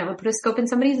scope. They've never put a scope in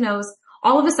somebody's nose.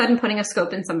 All of a sudden putting a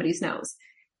scope in somebody's nose.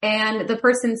 And the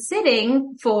person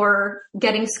sitting for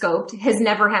getting scoped has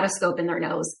never had a scope in their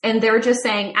nose. And they're just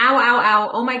saying, ow, ow,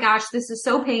 ow. Oh my gosh, this is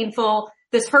so painful.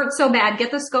 This hurts so bad.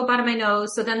 Get the scope out of my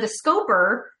nose. So then the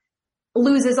scoper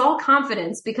loses all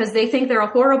confidence because they think they're a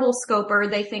horrible scoper.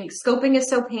 They think scoping is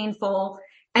so painful.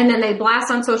 And then they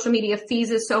blast on social media,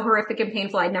 fees is so horrific and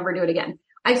painful. I'd never do it again.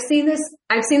 I've seen this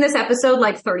episode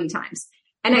like 30 times.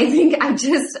 And I think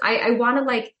I want to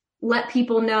like let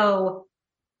people know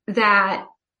that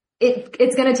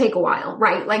it's going to take a while,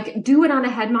 right? Like do it on a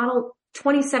head model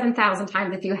 27,000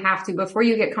 times if you have to before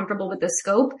you get comfortable with the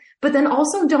scope. But then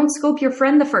also don't scope your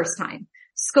friend the first time.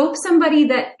 Scope somebody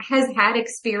that has had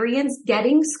experience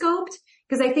getting scoped.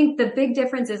 Because I think the big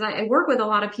difference is I work with a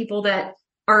lot of people that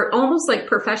are almost like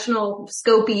professional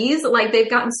scopies. Like they've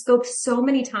gotten scoped so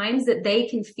many times that they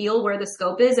can feel where the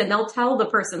scope is, and they'll tell the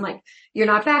person like, you're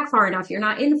not back far enough. You're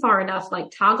not in far enough. Like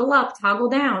toggle up, toggle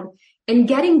down. And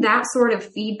getting that sort of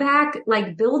feedback,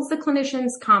 like builds the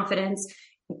clinician's confidence,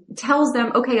 tells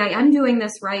them, okay, I am doing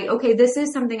this right. Okay, this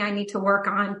is something I need to work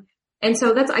on. And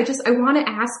so I want to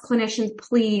ask clinicians,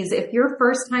 please, if your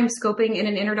first time scoping in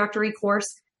an introductory course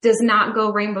does not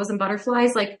go rainbows and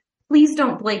butterflies, like, please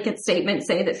don't blanket statement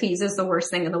say that fees is the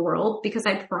worst thing in the world, because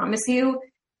I promise you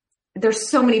there's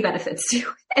so many benefits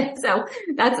to it. So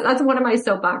that's one of my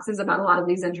soapboxes about a lot of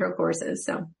these intro courses.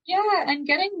 So yeah, and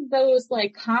getting those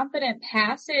like confident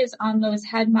passes on those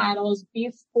head models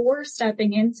before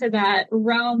stepping into that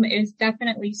realm is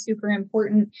definitely super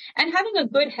important. And having a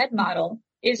good head model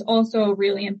is also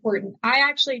really important. I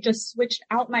actually just switched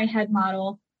out my head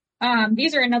model.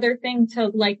 These are another thing to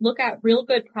like look at real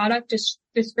good product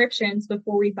descriptions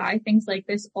before we buy things like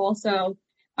this also.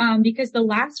 Because the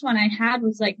last one I had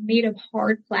was like made of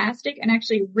hard plastic and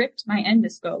actually ripped my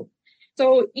endoscope.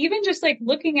 So even just like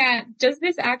looking at, does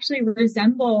this actually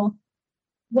resemble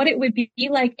what it would be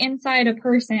like inside a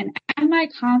person? Am I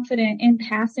confident in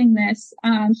passing this,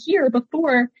 here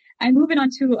before I move it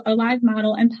onto a live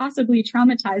model and possibly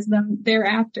traumatize them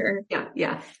thereafter.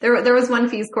 Yeah. There was one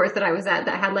FEES course that I was at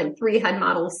that had like 3 head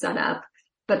models set up,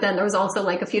 but then there was also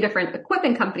like a few different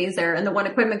equipment companies there. And the one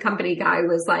equipment company guy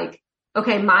was like,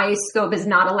 okay, my scope is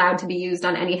not allowed to be used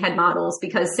on any head models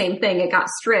because same thing, it got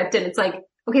stripped. And it's like,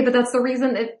 okay, but that's the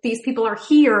reason that these people are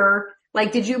here.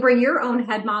 Like, did you bring your own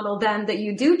head model then that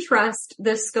you do trust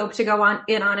this scope to go on?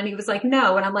 And he was like,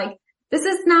 no. And I'm like, this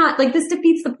is not like, this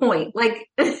defeats the point. Like,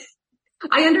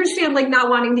 I understand like not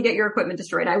wanting to get your equipment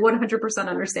destroyed. I 100%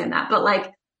 understand that, but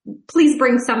like, please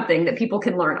bring something that people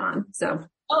can learn on. So.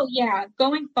 Oh yeah.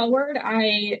 Going forward,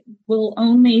 I will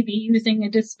only be using a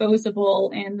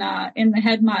disposable in the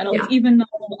head models, even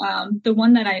though, the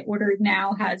one that I ordered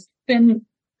now has been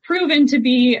proven to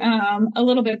be, a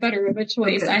little bit better of a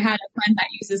choice. Okay. I had a friend that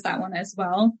uses that one as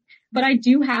well. But I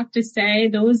do have to say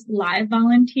those live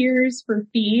volunteers for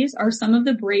FEES are some of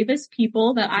the bravest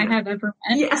people that I have ever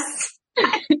met. Yes.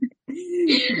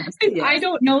 Yes. I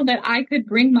don't know that I could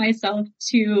bring myself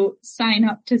to sign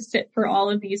up to sit for all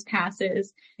of these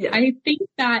passes. Yeah. I think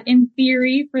that in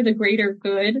theory, for the greater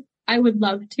good, I would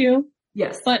love to.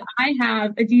 Yes. But I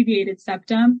have a deviated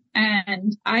septum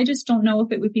and I just don't know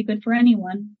if it would be good for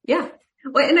anyone. Yeah.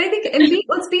 Well, and I think,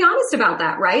 let's be honest about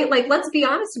that, right? Like, let's be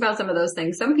honest about some of those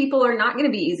things. Some people are not going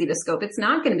to be easy to scope. It's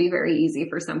not going to be very easy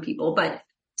for some people, but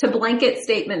to blanket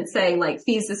statements saying like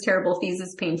FEES is terrible, FEES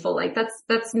is painful, like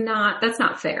that's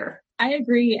not fair. I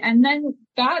agree. And then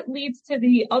that leads to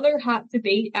the other hot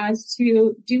debate as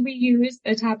to, do we use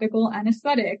a topical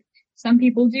anesthetic? Some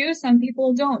people do, some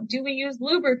people don't. Do we use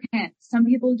lubricant? Some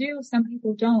people do, some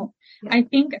people don't. Yeah. I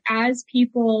think as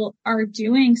people are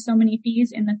doing so many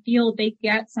FEES in the field, they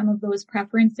get some of those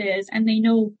preferences and they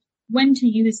know when to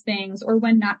use things or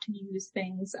when not to use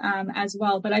things as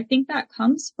well. But I think that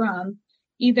comes from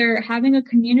either having a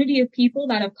community of people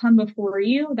that have come before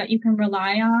you that you can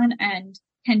rely on and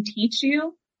can teach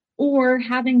you, or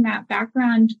having that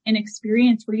background and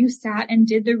experience where you sat and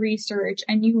did the research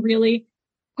and you really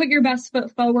put your best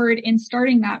foot forward in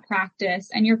starting that practice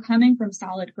and you're coming from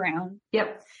solid ground.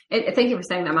 Yep. Thank you for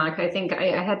saying that, Monica. I think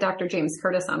I had Dr. James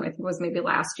Curtis on, I think it was maybe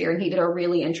last year, and he did a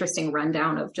really interesting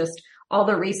rundown of just all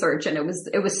the research. And it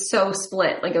was so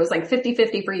split. Like it was like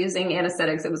 50-50 for using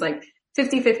anesthetics. It was like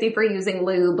 50-50 for using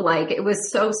lube. Like it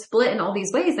was so split in all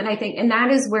these ways. And I think, and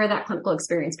that is where that clinical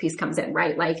experience piece comes in,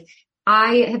 right? Like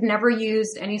I have never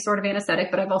used any sort of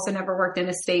anesthetic, but I've also never worked in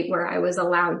a state where I was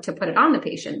allowed to put it on the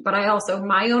patient. But I also,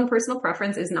 my own personal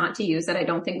preference is not to use it. I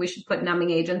don't think we should put numbing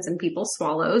agents in people's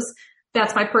swallows.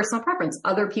 That's my personal preference.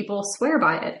 Other people swear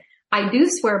by it. I do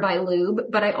swear by lube,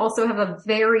 but I also have a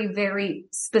very, very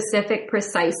specific,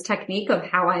 precise technique of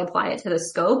how I apply it to the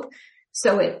scope.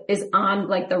 So it is on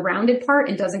like the rounded part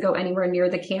and doesn't go anywhere near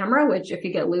the camera, which if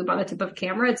you get lube on the tip of a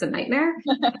camera, it's a nightmare.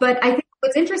 But I think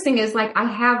what's interesting is like I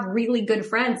have really good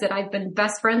friends that I've been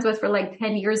best friends with for like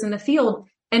 10 years in the field.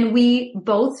 And we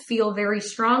both feel very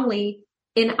strongly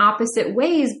in opposite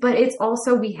ways, but it's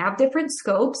also, we have different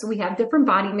scopes. We have different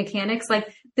body mechanics.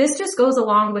 Like this just goes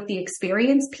along with the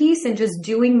experience piece and just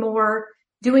doing more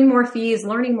FEES,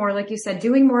 learning more, like you said,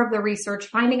 doing more of the research,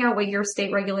 finding out what your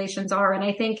state regulations are. And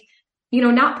I think,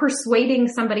 not persuading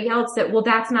somebody else that, well,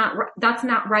 that's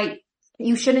not right.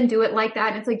 You shouldn't do it like that.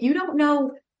 And it's like, you don't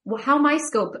know how my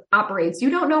scope operates. You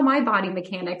don't know my body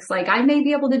mechanics. Like I may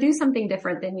be able to do something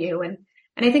different than you. And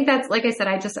I think that's, like I said,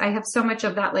 I have so much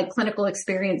of that like clinical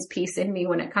experience piece in me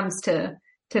when it comes to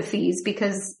FEES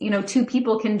because, two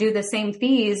people can do the same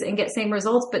FEES and get same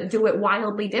results, but do it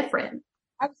wildly different.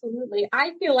 Absolutely.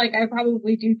 I feel like I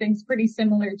probably do things pretty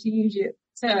similar to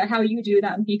how you do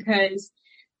them because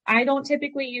I don't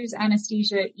typically use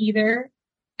anesthesia either.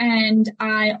 And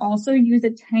I also use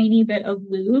a tiny bit of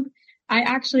lube. I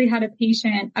actually had a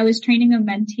patient, I was training a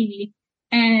mentee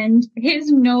and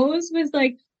his nose was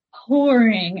like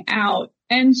pouring out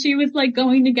and she was like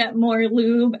going to get more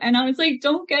lube. And I was like,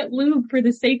 don't get lube for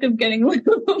the sake of getting lube.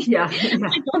 Yeah.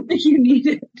 I don't think you need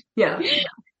it. Yeah.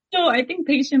 So I think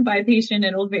patient by patient,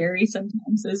 it'll vary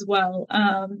sometimes as well.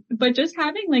 But just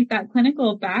having like that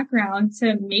clinical background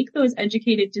to make those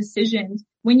educated decisions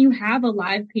when you have a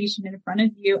live patient in front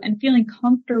of you and feeling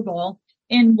comfortable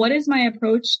in what is my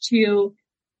approach to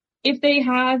if they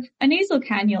have a nasal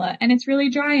cannula and it's really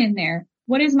dry in there,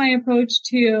 what is my approach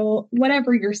to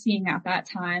whatever you're seeing at that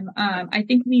time? I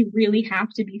think we really have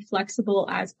to be flexible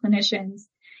as clinicians.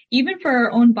 Even for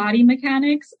our own body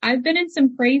mechanics, I've been in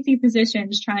some crazy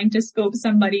positions trying to scope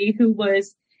somebody who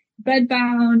was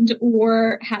bedbound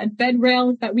or had bed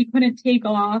rails that we couldn't take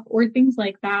off or things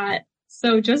like that.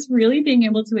 So just really being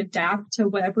able to adapt to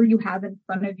whatever you have in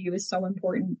front of you is so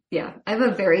important. Yeah. I have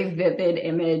a very vivid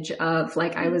image of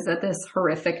like, I was at this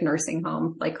horrific nursing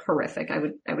home, like horrific. I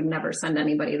would never send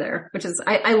anybody there, which is,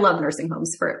 I love nursing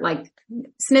homes for like,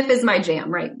 SNF is my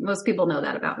jam, right? Most people know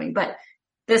that about me, but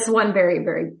this one very,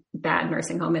 very bad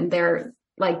nursing home, and they're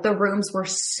like, the rooms were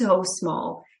so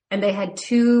small, and they had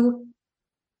two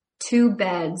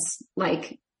beds,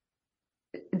 like,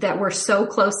 that were so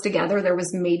close together. There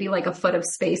was maybe like a foot of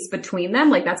space between them.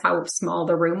 Like, that's how small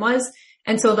the room was.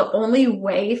 And so the only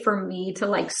way for me to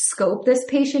like scope this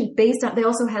patient based on, they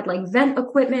also had like vent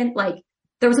equipment, like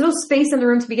there was no space in the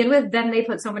room to begin with. Then they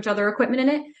put so much other equipment in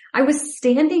it. I was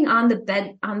standing on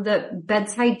the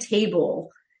bedside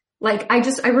table. Like, I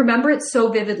remember it so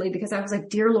vividly because I was like,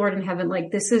 dear Lord in heaven,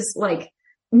 like, this is like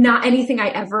not anything I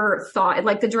ever thought.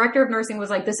 Like, the director of nursing was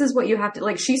like, this is what you have to,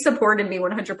 like, she supported me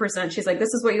 100%. She's like,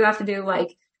 this is what you have to do. Like,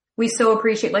 we so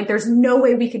appreciate, like, there's no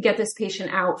way we could get this patient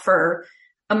out for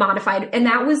a modified. And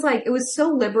that was like, it was so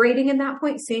liberating in that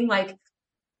point, seeing like,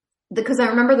 because I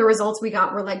remember the results we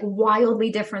got were like wildly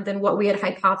different than what we had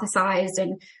hypothesized.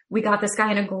 And we got this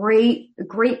guy in a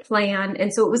great plan.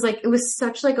 And so it was like, it was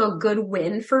such like a good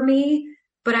win for me.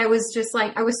 But I was just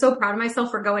like, I was so proud of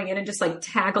myself for going in and just like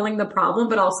tackling the problem,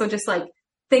 but also just like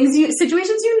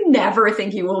situations you never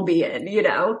think you will be in, you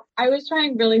know? I was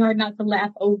trying really hard not to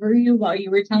laugh over you while you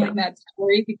were telling that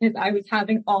story, because I was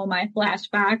having all my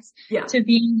flashbacks to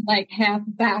being like half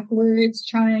backwards,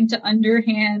 trying to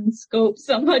underhand scope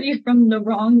somebody from the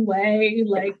wrong way,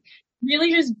 like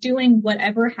really just doing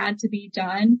whatever had to be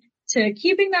done to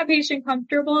keeping that patient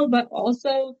comfortable, but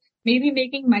also maybe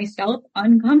making myself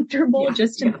uncomfortable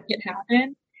just to make it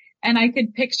happen. And I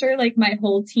could picture like my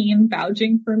whole team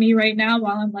vouching for me right now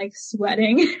while I'm like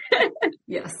sweating.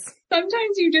 Yes.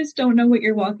 Sometimes you just don't know what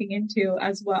you're walking into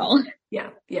as well.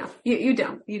 Yeah. Yeah. You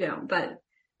don't, but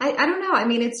I don't know. I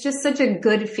mean, it's just such a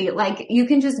good feel. Like, you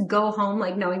can just go home,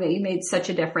 like, knowing that you made such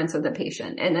a difference with the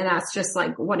patient. And then that's just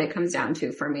like what it comes down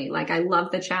to for me. Like, I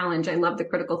love the challenge. I love the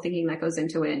critical thinking that goes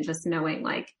into it, and just knowing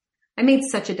like I made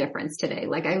such a difference today.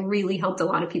 Like, I really helped a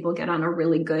lot of people get on a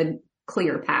really good,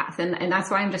 clear path. And that's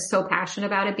why I'm just so passionate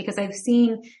about it, because I've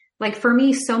seen, like, for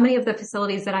me, so many of the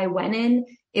facilities that I went in,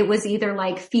 it was either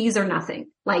like fees or nothing.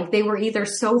 Like, they were either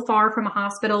so far from a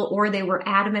hospital, or they were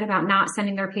adamant about not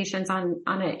sending their patients on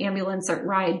an ambulance or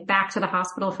ride back to the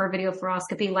hospital for a video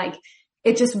fluoroscopy. Like,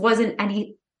 it just wasn't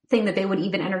anything that they would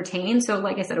even entertain. So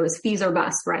like I said, it was fees or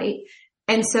bust, right?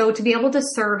 And so to be able to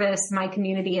service my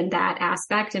community in that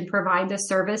aspect and provide the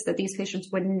service that these patients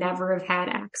would never have had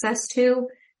access to,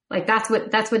 like, that's what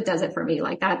does it for me.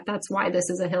 Like, that's why this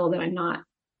is a hill that I'm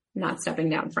not stepping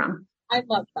down from. I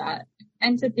love that.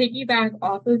 And to piggyback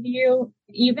off of you,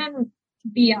 even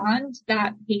beyond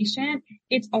that patient,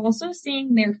 it's also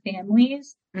seeing their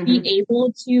families be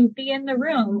able to be in the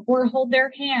room or hold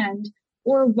their hand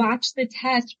or watch the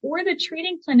test, or the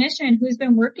treating clinician who's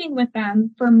been working with them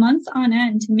for months on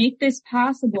end to make this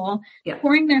possible,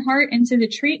 pouring their heart into the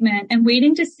treatment and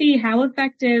waiting to see how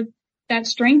effective that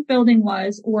strength building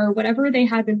was, or whatever they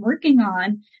had been working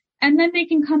on. And then they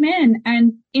can come in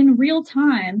and in real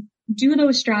time do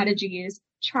those strategies,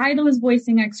 try those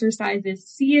voicing exercises,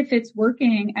 see if it's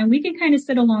working, and we can kind of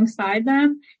sit alongside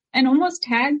them and almost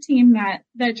tag team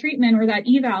that treatment or that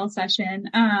eval session.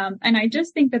 And I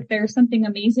just think that there's something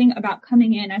amazing about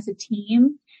coming in as a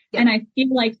team. Yeah. And I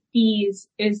feel like fees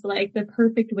is like the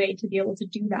perfect way to be able to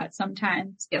do that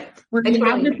sometimes. Yep. Where you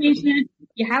have the patient,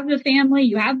 you have the family,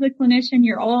 you have the clinician,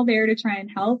 you're all there to try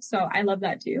and help. So I love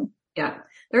that too. Yeah.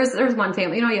 There's one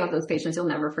family, you have those patients you'll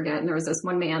never forget. And there was this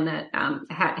one man that,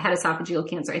 had esophageal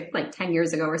cancer, I think like 10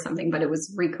 years ago or something, but it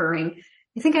was recurring.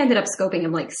 I think I ended up scoping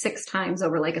him like 6 times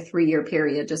over like a 3-year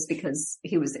period, just because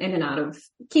he was in and out of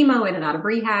chemo, in and out of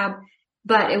rehab.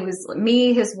 But it was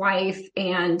me, his wife,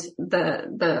 and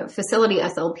the facility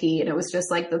SLP. And it was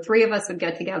just like the 3 of us would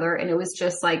get together, and it was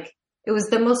just like, it was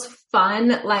the most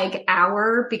fun like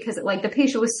hour, because like the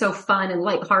patient was so fun and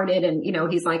lighthearted. And,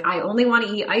 he's like, I only want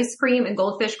to eat ice cream and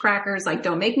goldfish crackers. Like,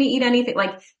 don't make me eat anything.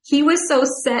 Like, he was so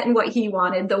set in what he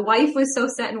wanted. The wife was so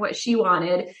set in what she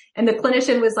wanted. And the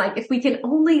clinician was like, if we can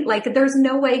only, like, there's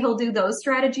no way he'll do those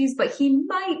strategies, but he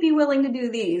might be willing to do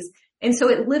these. And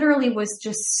so it literally was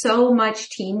just so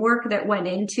much teamwork that went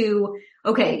into,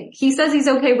 okay, he says he's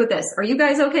okay with this. Are you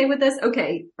guys okay with this?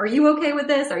 Okay. Are you okay with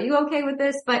this? Are you okay with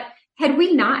this? But had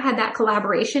we not had that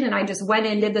collaboration, and I just went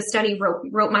in, did the study,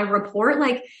 wrote my report,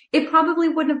 like, it probably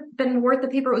wouldn't have been worth the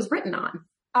paper it was written on.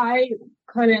 I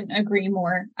couldn't agree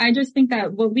more. I just think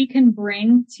that what we can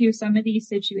bring to some of these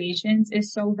situations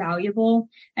is so valuable.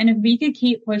 And if we could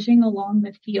keep pushing along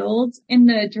the field in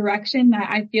the direction that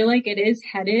I feel like it is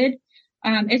headed,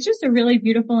 it's just a really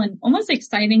beautiful and almost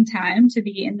exciting time to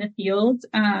be in the field.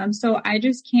 So I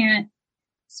just can't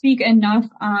speak enough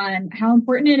on how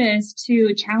important it is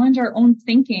to challenge our own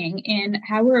thinking in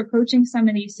how we're approaching some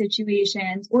of these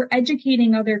situations, or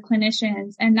educating other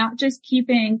clinicians and not just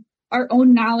keeping our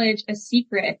own knowledge a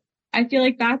secret. I feel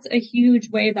like that's a huge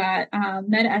way that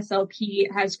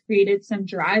MedSLP has created some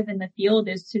drive in the field,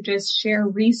 is to just share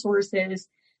resources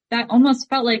that almost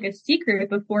felt like a secret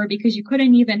before because you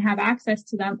couldn't even have access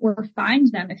to them or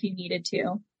find them if you needed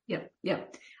to.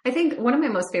 Yep. I think one of my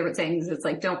most favorite sayings is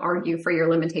like, don't argue for your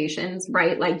limitations,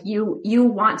 right? Like you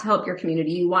want to help your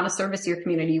community. You want to service your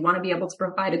community. You want to be able to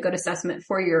provide a good assessment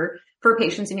for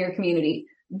patients in your community,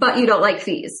 but you don't like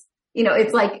fees.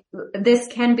 It's like this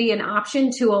can be an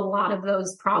option to a lot of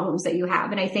those problems that you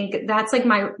have. And I think that's like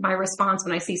my response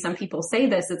when I see some people say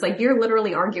this. It's like, you're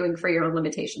literally arguing for your own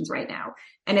limitations right now.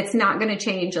 And it's not going to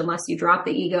change unless you drop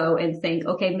the ego and think,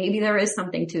 okay, maybe there is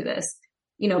something to this.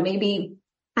 Maybe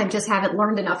I just haven't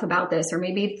learned enough about this, or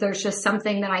maybe there's just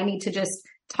something that I need to just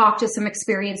talk to some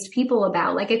experienced people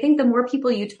about. Like, I think the more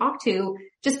people you talk to,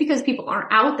 just because people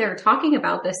aren't out there talking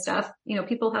about this stuff,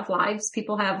 people have lives,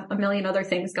 people have a million other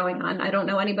things going on. I don't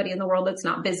know anybody in the world that's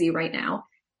not busy right now,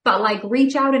 but like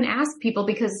reach out and ask people,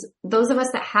 because those of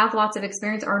us that have lots of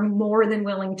experience are more than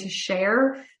willing to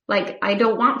share. Like, I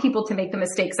don't want people to make the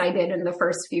mistakes I did in the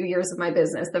first few years of my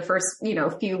business, the first,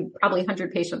 few, probably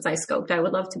 100 patients I scoped. I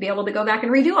would love to be able to go back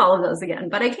and redo all of those again,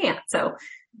 but I can't. So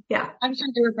yeah. I'm sure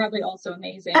they were probably also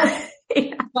amazing.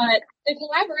 Yeah. But the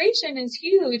collaboration is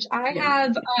huge. I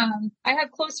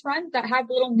have close friends that have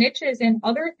little niches in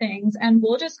other things, and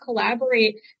we'll just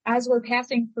collaborate as we're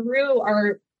passing through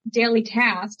our daily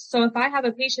tasks. So if I have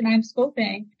a patient I'm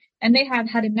scoping and they have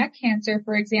head and neck cancer,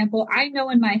 for example, I know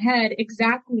in my head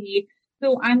exactly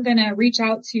who I'm going to reach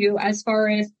out to as far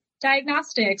as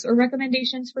diagnostics or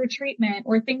recommendations for treatment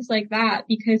or things like that,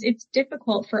 because it's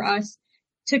difficult for us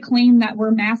to claim that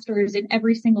we're masters in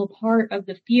every single part of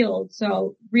the field.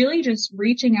 So really just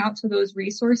reaching out to those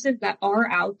resources that are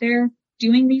out there,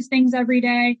 doing these things every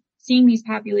day, seeing these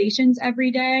populations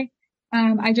every day.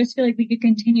 I just feel like we could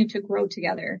continue to grow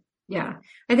together. Yeah.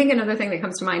 I think another thing that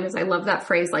comes to mind is I love that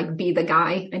phrase, like, be the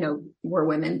guy. I know we're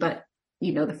women, but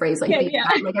the phrase, like, be the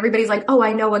guy. Like, everybody's like, oh,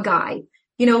 I know a guy.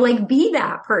 Like, be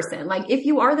that person. Like, if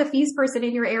you are the fees person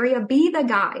in your area, be the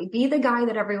guy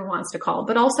that everyone wants to call,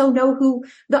 but also know who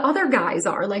the other guys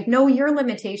are. Like, know your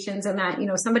limitations, and that,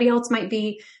 somebody else might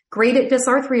be great at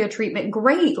dysarthria treatment.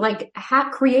 Great. Like,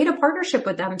 create a partnership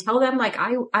with them. Tell them, like,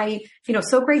 I,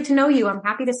 so great to know you. I'm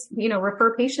happy to,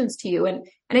 refer patients to you. And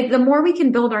the more we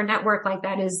can build our network like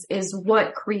that is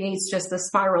what creates just the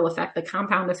spiral effect, the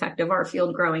compound effect of our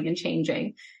field growing and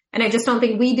changing. And I just don't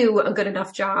think we do a good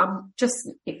enough job, just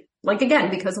like, again,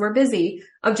 because we're busy,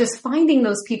 of just finding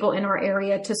those people in our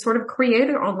area to sort of create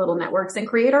our own little networks and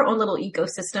create our own little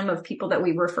ecosystem of people that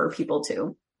we refer people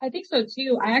to. I think so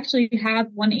too. I actually have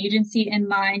one agency in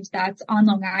mind that's on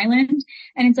Long Island,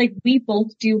 and it's like we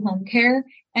both do home care.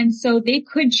 And so they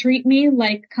could treat me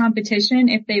like competition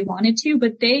if they wanted to,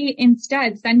 but they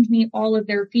instead send me all of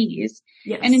their fees.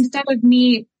 Yes. And instead of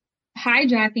me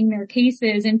hijacking their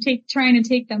cases and trying to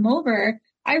take them over,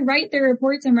 I write their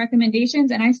reports and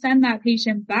recommendations, and I send that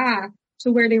patient back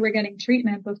to where they were getting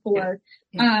treatment before,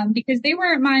 because they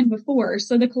weren't mine before.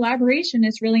 So the collaboration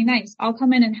is really nice. I'll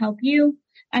come in and help you,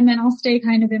 and then I'll stay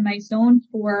kind of in my zone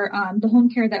for the home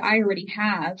care that I already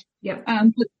have. Yeah.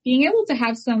 But being able to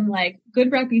have some like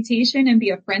good reputation and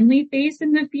be a friendly face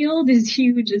in the field is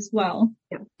huge as well.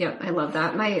 Yeah. I love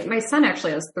that. My son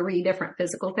actually has 3 different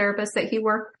physical therapists that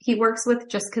he works with,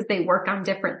 just because they work on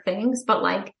different things. But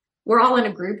like, we're all in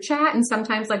a group chat, and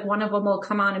sometimes like one of them will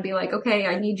come on and be like, okay,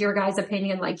 I need your guys'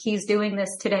 opinion. Like, he's doing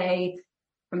this today.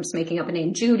 I'm just making up a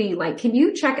name, Judy. Like, can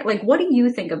you check it? Like, what do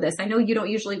you think of this? I know you don't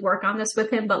usually work on this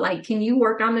with him, but like, can you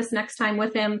work on this next time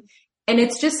with him? And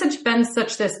it's just been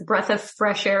such this breath of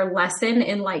fresh air lesson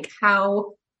in like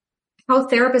how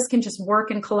therapists can just work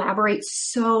and collaborate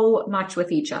so much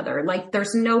with each other. Like,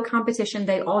 there's no competition.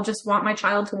 They all just want my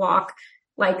child to walk.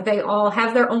 Like, they all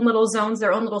have their own little zones,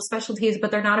 their own little specialties, but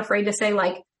they're not afraid to say,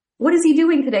 like, what is he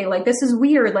doing today? Like, this is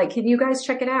weird. Like, can you guys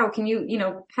check it out? Can you,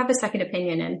 have a second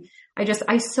opinion? And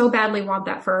I so badly want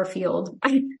that for our field.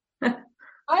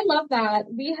 I love that.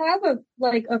 We have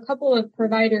a couple of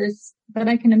providers that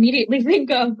I can immediately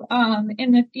think of,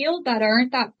 in the field that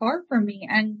aren't that far from me.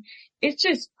 And it's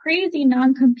just crazy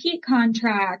non-compete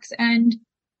contracts and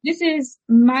this is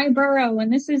my borough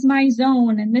and this is my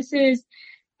zone and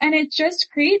and it just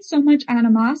creates so much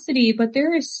animosity. But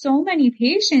there is so many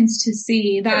patients to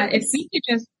see that if we could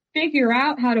just figure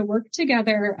out how to work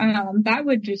together, that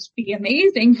would just be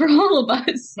amazing for all of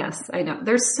us. Yes, I know.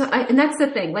 And that's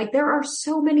the thing. Like, there are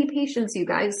so many patients, you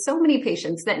guys, so many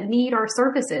patients that need our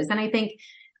services. And I think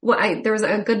there was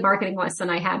a good marketing lesson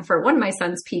I had for one of my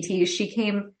son's PTs. She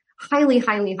came highly,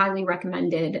 highly, highly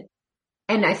recommended.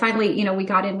 And I finally, we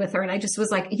got in with her and I just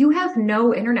was like, you have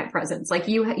no internet presence. Like,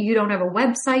 you don't have a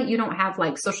website. You don't have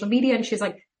like social media. And she's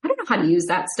like, I don't know how to use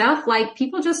that stuff. Like,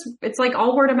 people it's like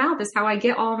all word of mouth is how I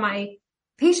get all my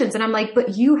patients. And I'm like,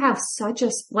 but you have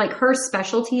like, her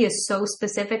specialty is so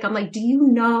specific. I'm like, do you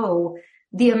know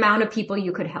the amount of people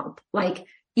you could help? Like,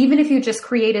 even if you just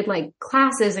created like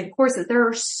classes and courses, there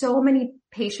are so many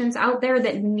patients out there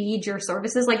that need your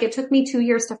services. Like, it took me 2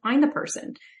 years to find the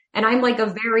person. And I'm like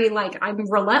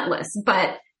I'm relentless,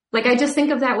 but like, I just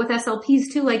think of that with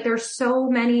SLPs too. Like, there's so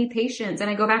many patients. And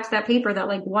I go back to that paper that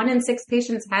like 1 in 6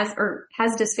 patients has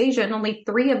dysphagia and only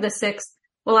 3 of the 6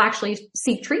 will actually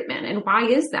seek treatment. And why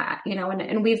is that?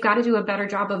 And we've got to do a better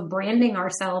job of branding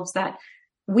ourselves that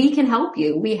we can help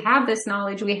you. We have this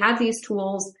knowledge. We have these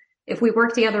tools. If we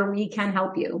work together, we can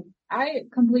help you. I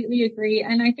completely agree.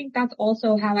 And I think that's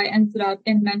also how I ended up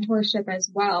in mentorship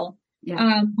as well.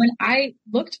 Yeah. When I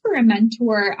looked for a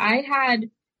mentor, I had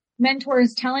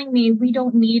mentors telling me we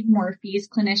don't need more fees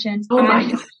clinicians. Oh my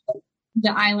God.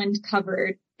 The island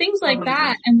covered, things like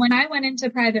that. God. And when I went into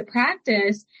private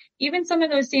practice, even some of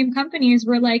those same companies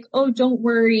were like, oh, don't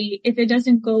worry. If it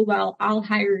doesn't go well, I'll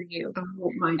hire you.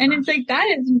 Oh my and gosh. It's like, that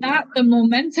is not the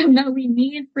momentum that we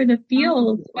need for the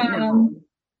field. No.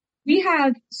 We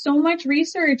have so much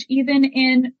research, even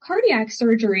in cardiac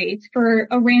surgery, for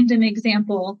a random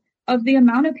example, of the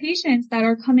amount of patients that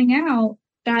are coming out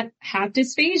that have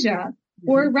dysphagia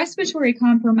or respiratory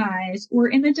compromise or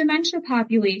in the dementia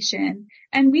population.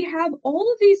 And we have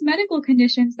all of these medical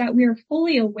conditions that we are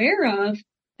fully aware of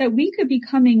that we could be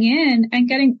coming in and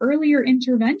getting earlier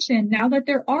intervention now that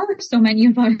there are so many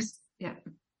of us. Yeah.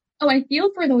 So I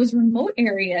feel for those remote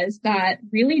areas that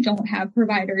really don't have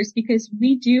providers, because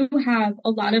we do have a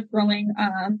lot of growing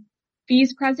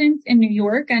fees presence in New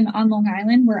York and on Long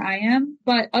Island where I am,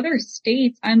 but other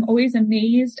states, I'm always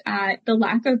amazed at the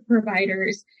lack of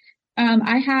providers.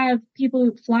 I have people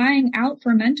flying out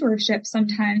for mentorship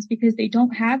sometimes because they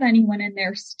don't have anyone in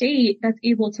their state that's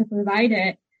able to provide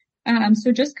it.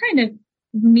 So just kind of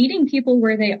meeting people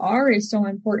where they are is so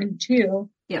important too.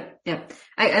 Yep.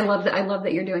 I love that. I love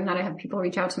that you're doing that. I have people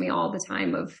reach out to me all the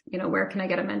time of, where can I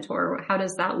get a mentor? How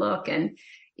does that look? And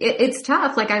it's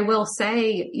tough. Like, I will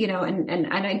say,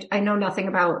 and I know nothing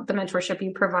about the mentorship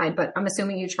you provide, but I'm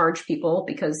assuming you charge people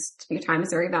because your time is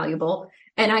very valuable.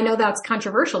 And I know that's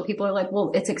controversial. People are like,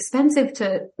 well, it's expensive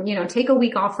to, take a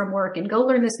week off from work and go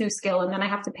learn this new skill. And then I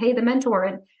have to pay the mentor.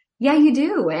 And yeah, you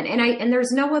do. And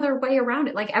there's no other way around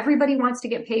it. Like, everybody wants to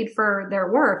get paid for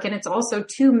their work. And it's also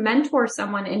to mentor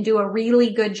someone and do a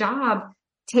really good job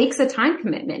takes a time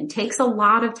commitment, takes a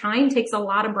lot of time, takes a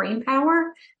lot of brain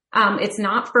power. It's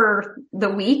not for the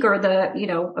weak or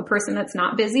a person that's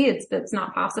not busy. That's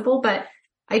not possible. But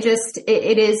it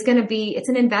is going to be, it's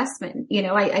an investment.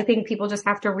 I think people just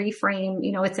have to reframe,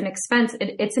 it's an expense.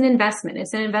 It's an investment.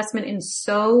 It's an investment in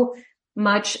so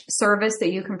much service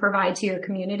that you can provide to your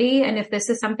community. And if this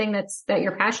is something that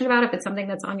you're passionate about, if it's something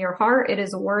that's on your heart, it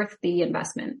is worth the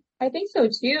investment. I think so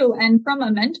too. And from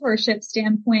a mentorship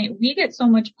standpoint, we get so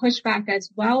much pushback as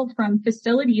well from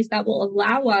facilities that will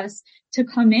allow us to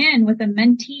come in with a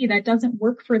mentee that doesn't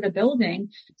work for the building.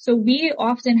 So we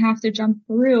often have to jump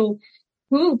through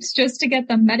hoops just to get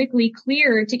them medically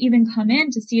cleared to even come in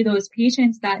to see those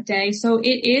patients that day. So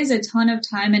it is a ton of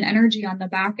time and energy on the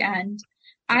back end.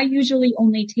 I usually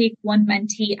only take one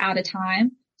mentee at a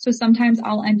time. So sometimes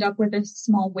I'll end up with a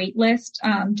small wait list,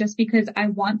 just because I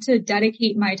want to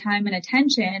dedicate my time and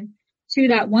attention to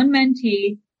that one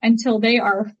mentee until they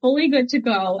are fully good to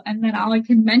go. And then I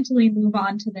can mentally move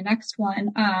on to the next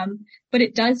one. But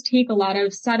it does take a lot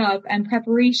of setup and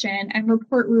preparation and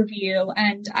report review.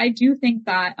 And I do think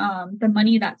that, the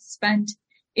money that's spent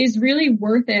is really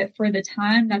worth it for the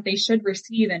time that they should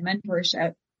receive in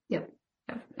mentorship. Yep.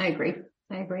 I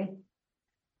agree.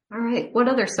 All right. What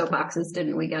other soapboxes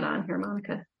didn't we get on here,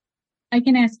 Monica? I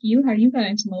can ask you how you got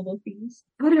into mobile fees.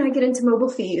 How did I get into mobile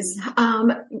fees?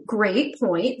 Great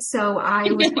point. So I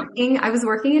was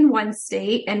working in one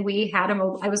state and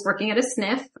I was working at a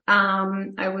SNF.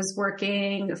 I was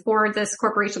working for this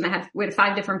corporation we had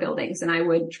 5 different buildings and I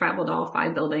would travel to all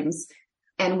 5 buildings.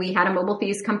 and we had a mobile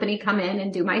fees company come in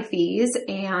and do my fees.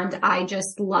 And I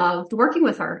just loved working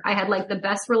with her. I had like the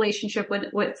best relationship with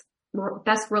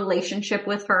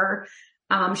her.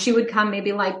 She would come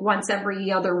maybe like once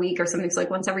every other week or something. So like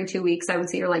once every 2 weeks, I would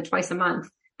see her like twice a month,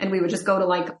 and we would just go to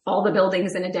like all the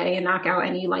buildings in a day and knock out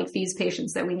any like fees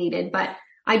patients that we needed. But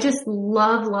I just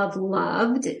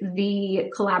loved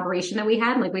the collaboration that we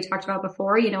had. Like we talked about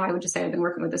before, you know, I would just say, I've been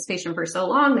working with this patient for so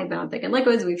long. They've been on thick and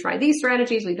liquids. We've tried these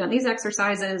strategies. We've done these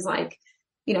exercises. Like,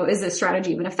 you know, is this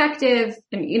strategy even effective?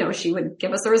 And, you know, she would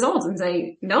give us the results and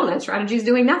say, no, that strategy is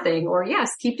doing nothing, or yes,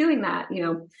 keep doing that, you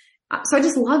know. So I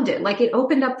just loved it. Like it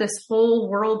opened up this whole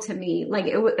world to me. Like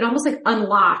it almost like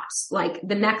unlocked like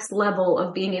the next level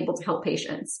of being able to help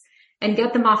patients and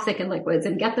get them off thick and liquids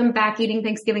and get them back eating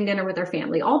Thanksgiving dinner with their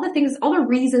family. All the things, all the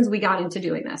reasons we got into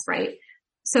doing this, right?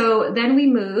 So then we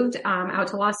moved out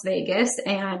to Las Vegas,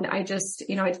 and I just,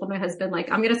 you know, I told my husband,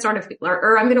 like, I'm going to start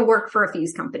or I'm going to work for a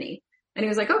fees company. And he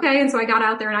was like, okay. And so I got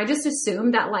out there, and I just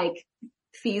assumed that like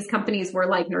fees companies were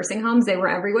like nursing homes. They were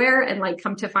everywhere. And like,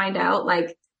 come to find out,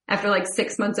 like after like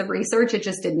 6 months of research, it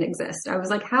just didn't exist. I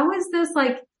was like, how is this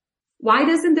like, why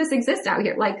doesn't this exist out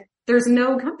here? Like, there's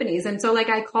no companies. And so like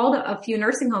I called a few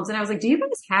nursing homes, and I was like, do you guys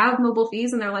have mobile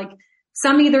fees? And they're like,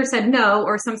 some either said no,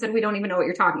 or some said, we don't even know what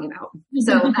you're talking about.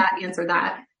 So that answered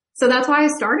that. So that's why I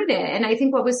started it. And I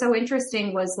think what was so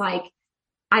interesting was like,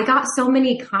 I got so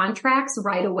many contracts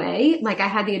right away. Like I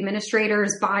had the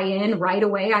administrators buy in right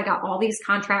away. I got all these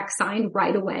contracts signed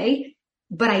right away,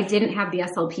 but I didn't have the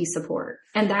SLP support.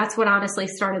 And that's what honestly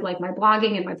started like my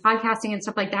blogging and my podcasting and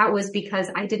stuff like that, was because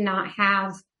I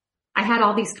had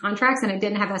all these contracts and I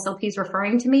didn't have SLPs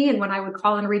referring to me. And when I would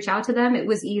call and reach out to them, it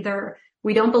was either,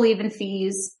 we don't believe in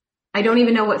fees. I don't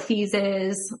even know what fees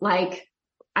is. Like,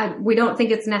 we don't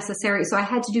think it's necessary. So I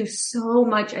had to do so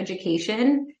much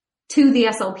education to the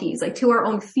SLPs, like to our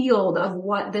own field of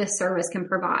what this service can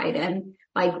provide. And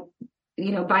like,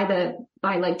 you know, by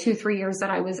like 2-3 years that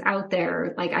I was out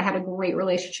there, like I had a great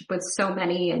relationship with so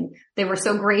many, and they were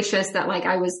so gracious that like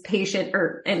I was patient,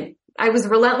 and I was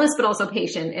relentless, but also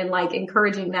patient, and like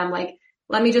encouraging them, like,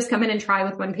 let me just come in and try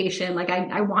with one patient. Like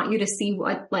I want you to see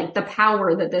what, like the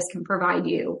power that this can provide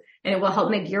you, and it will help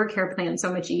make your care plan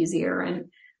so much easier. And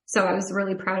so I was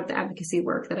really proud of the advocacy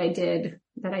work that I did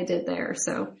there.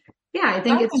 So yeah, I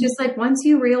think it's just like, once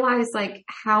you realize like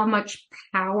how much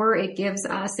power it gives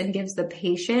us and gives the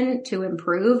patient to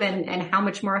improve, and how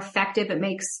much more effective it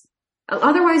makes.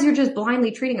 Otherwise you're just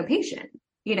blindly treating a patient.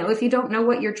 You know, if you don't know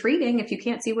what you're treating, if you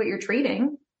can't see what you're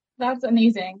treating. That's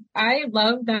amazing. I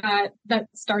love that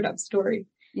startup story.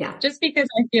 Yeah. Just because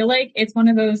I feel like it's one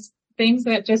of those things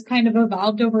that just kind of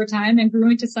evolved over time and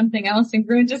grew into something else and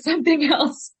grew into something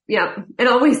else. Yeah. It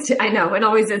always did.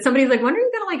 Somebody's like, when are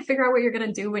you going to like figure out what you're going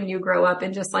to do when you grow up?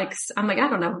 And just like, I'm like, I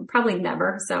don't know, probably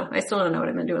never. So I still don't know what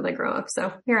I'm going to do when I grow up.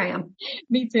 So here I am.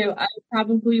 Me too. I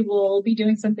probably will be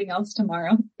doing something else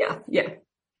tomorrow. Yeah. Yeah.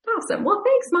 Awesome. Well,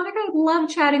 thanks, Monica. I love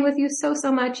chatting with you so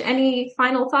much. Any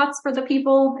final thoughts for the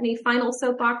people? Any final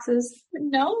soapboxes?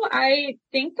 No, I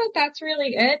think that's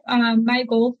really it. My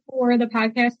goal for the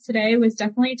podcast today was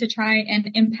definitely to try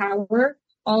and empower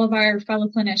all of our fellow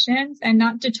clinicians and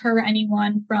not deter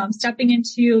anyone from stepping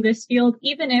into this field,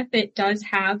 even if it does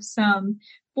have some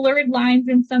blurred lines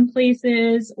in some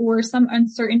places or some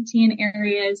uncertainty in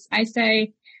areas. I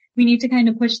say, we need to kind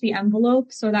of push the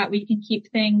envelope so that we can keep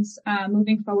things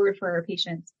moving forward for our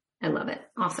patients. I love it.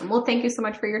 Awesome. Well, thank you so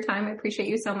much for your time. I appreciate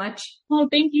you so much. Well,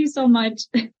 thank you so much.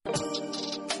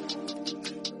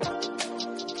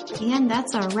 And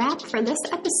that's a wrap for this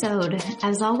episode.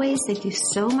 As always, thank you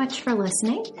so much for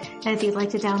listening. And if you'd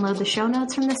like to download the show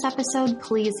notes from this episode,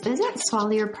 please visit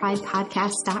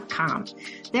swallowyourpridepodcast.com.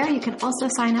 There you can also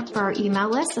sign up for our email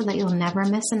list so that you'll never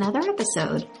miss another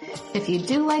episode. If you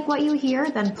do like what you hear,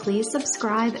 then please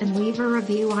subscribe and leave a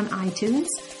review on iTunes,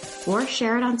 or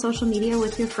share it on social media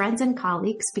with your friends and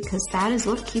colleagues, because that is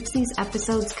what keeps these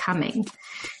episodes coming.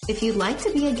 If you'd like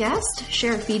to be a guest,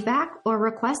 share feedback, or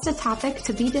request a topic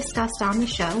to be discussed on the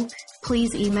show,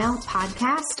 please email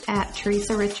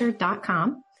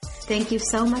podcast@teresarichard.com. Thank you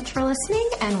so much for listening,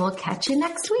 and we'll catch you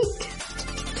next week.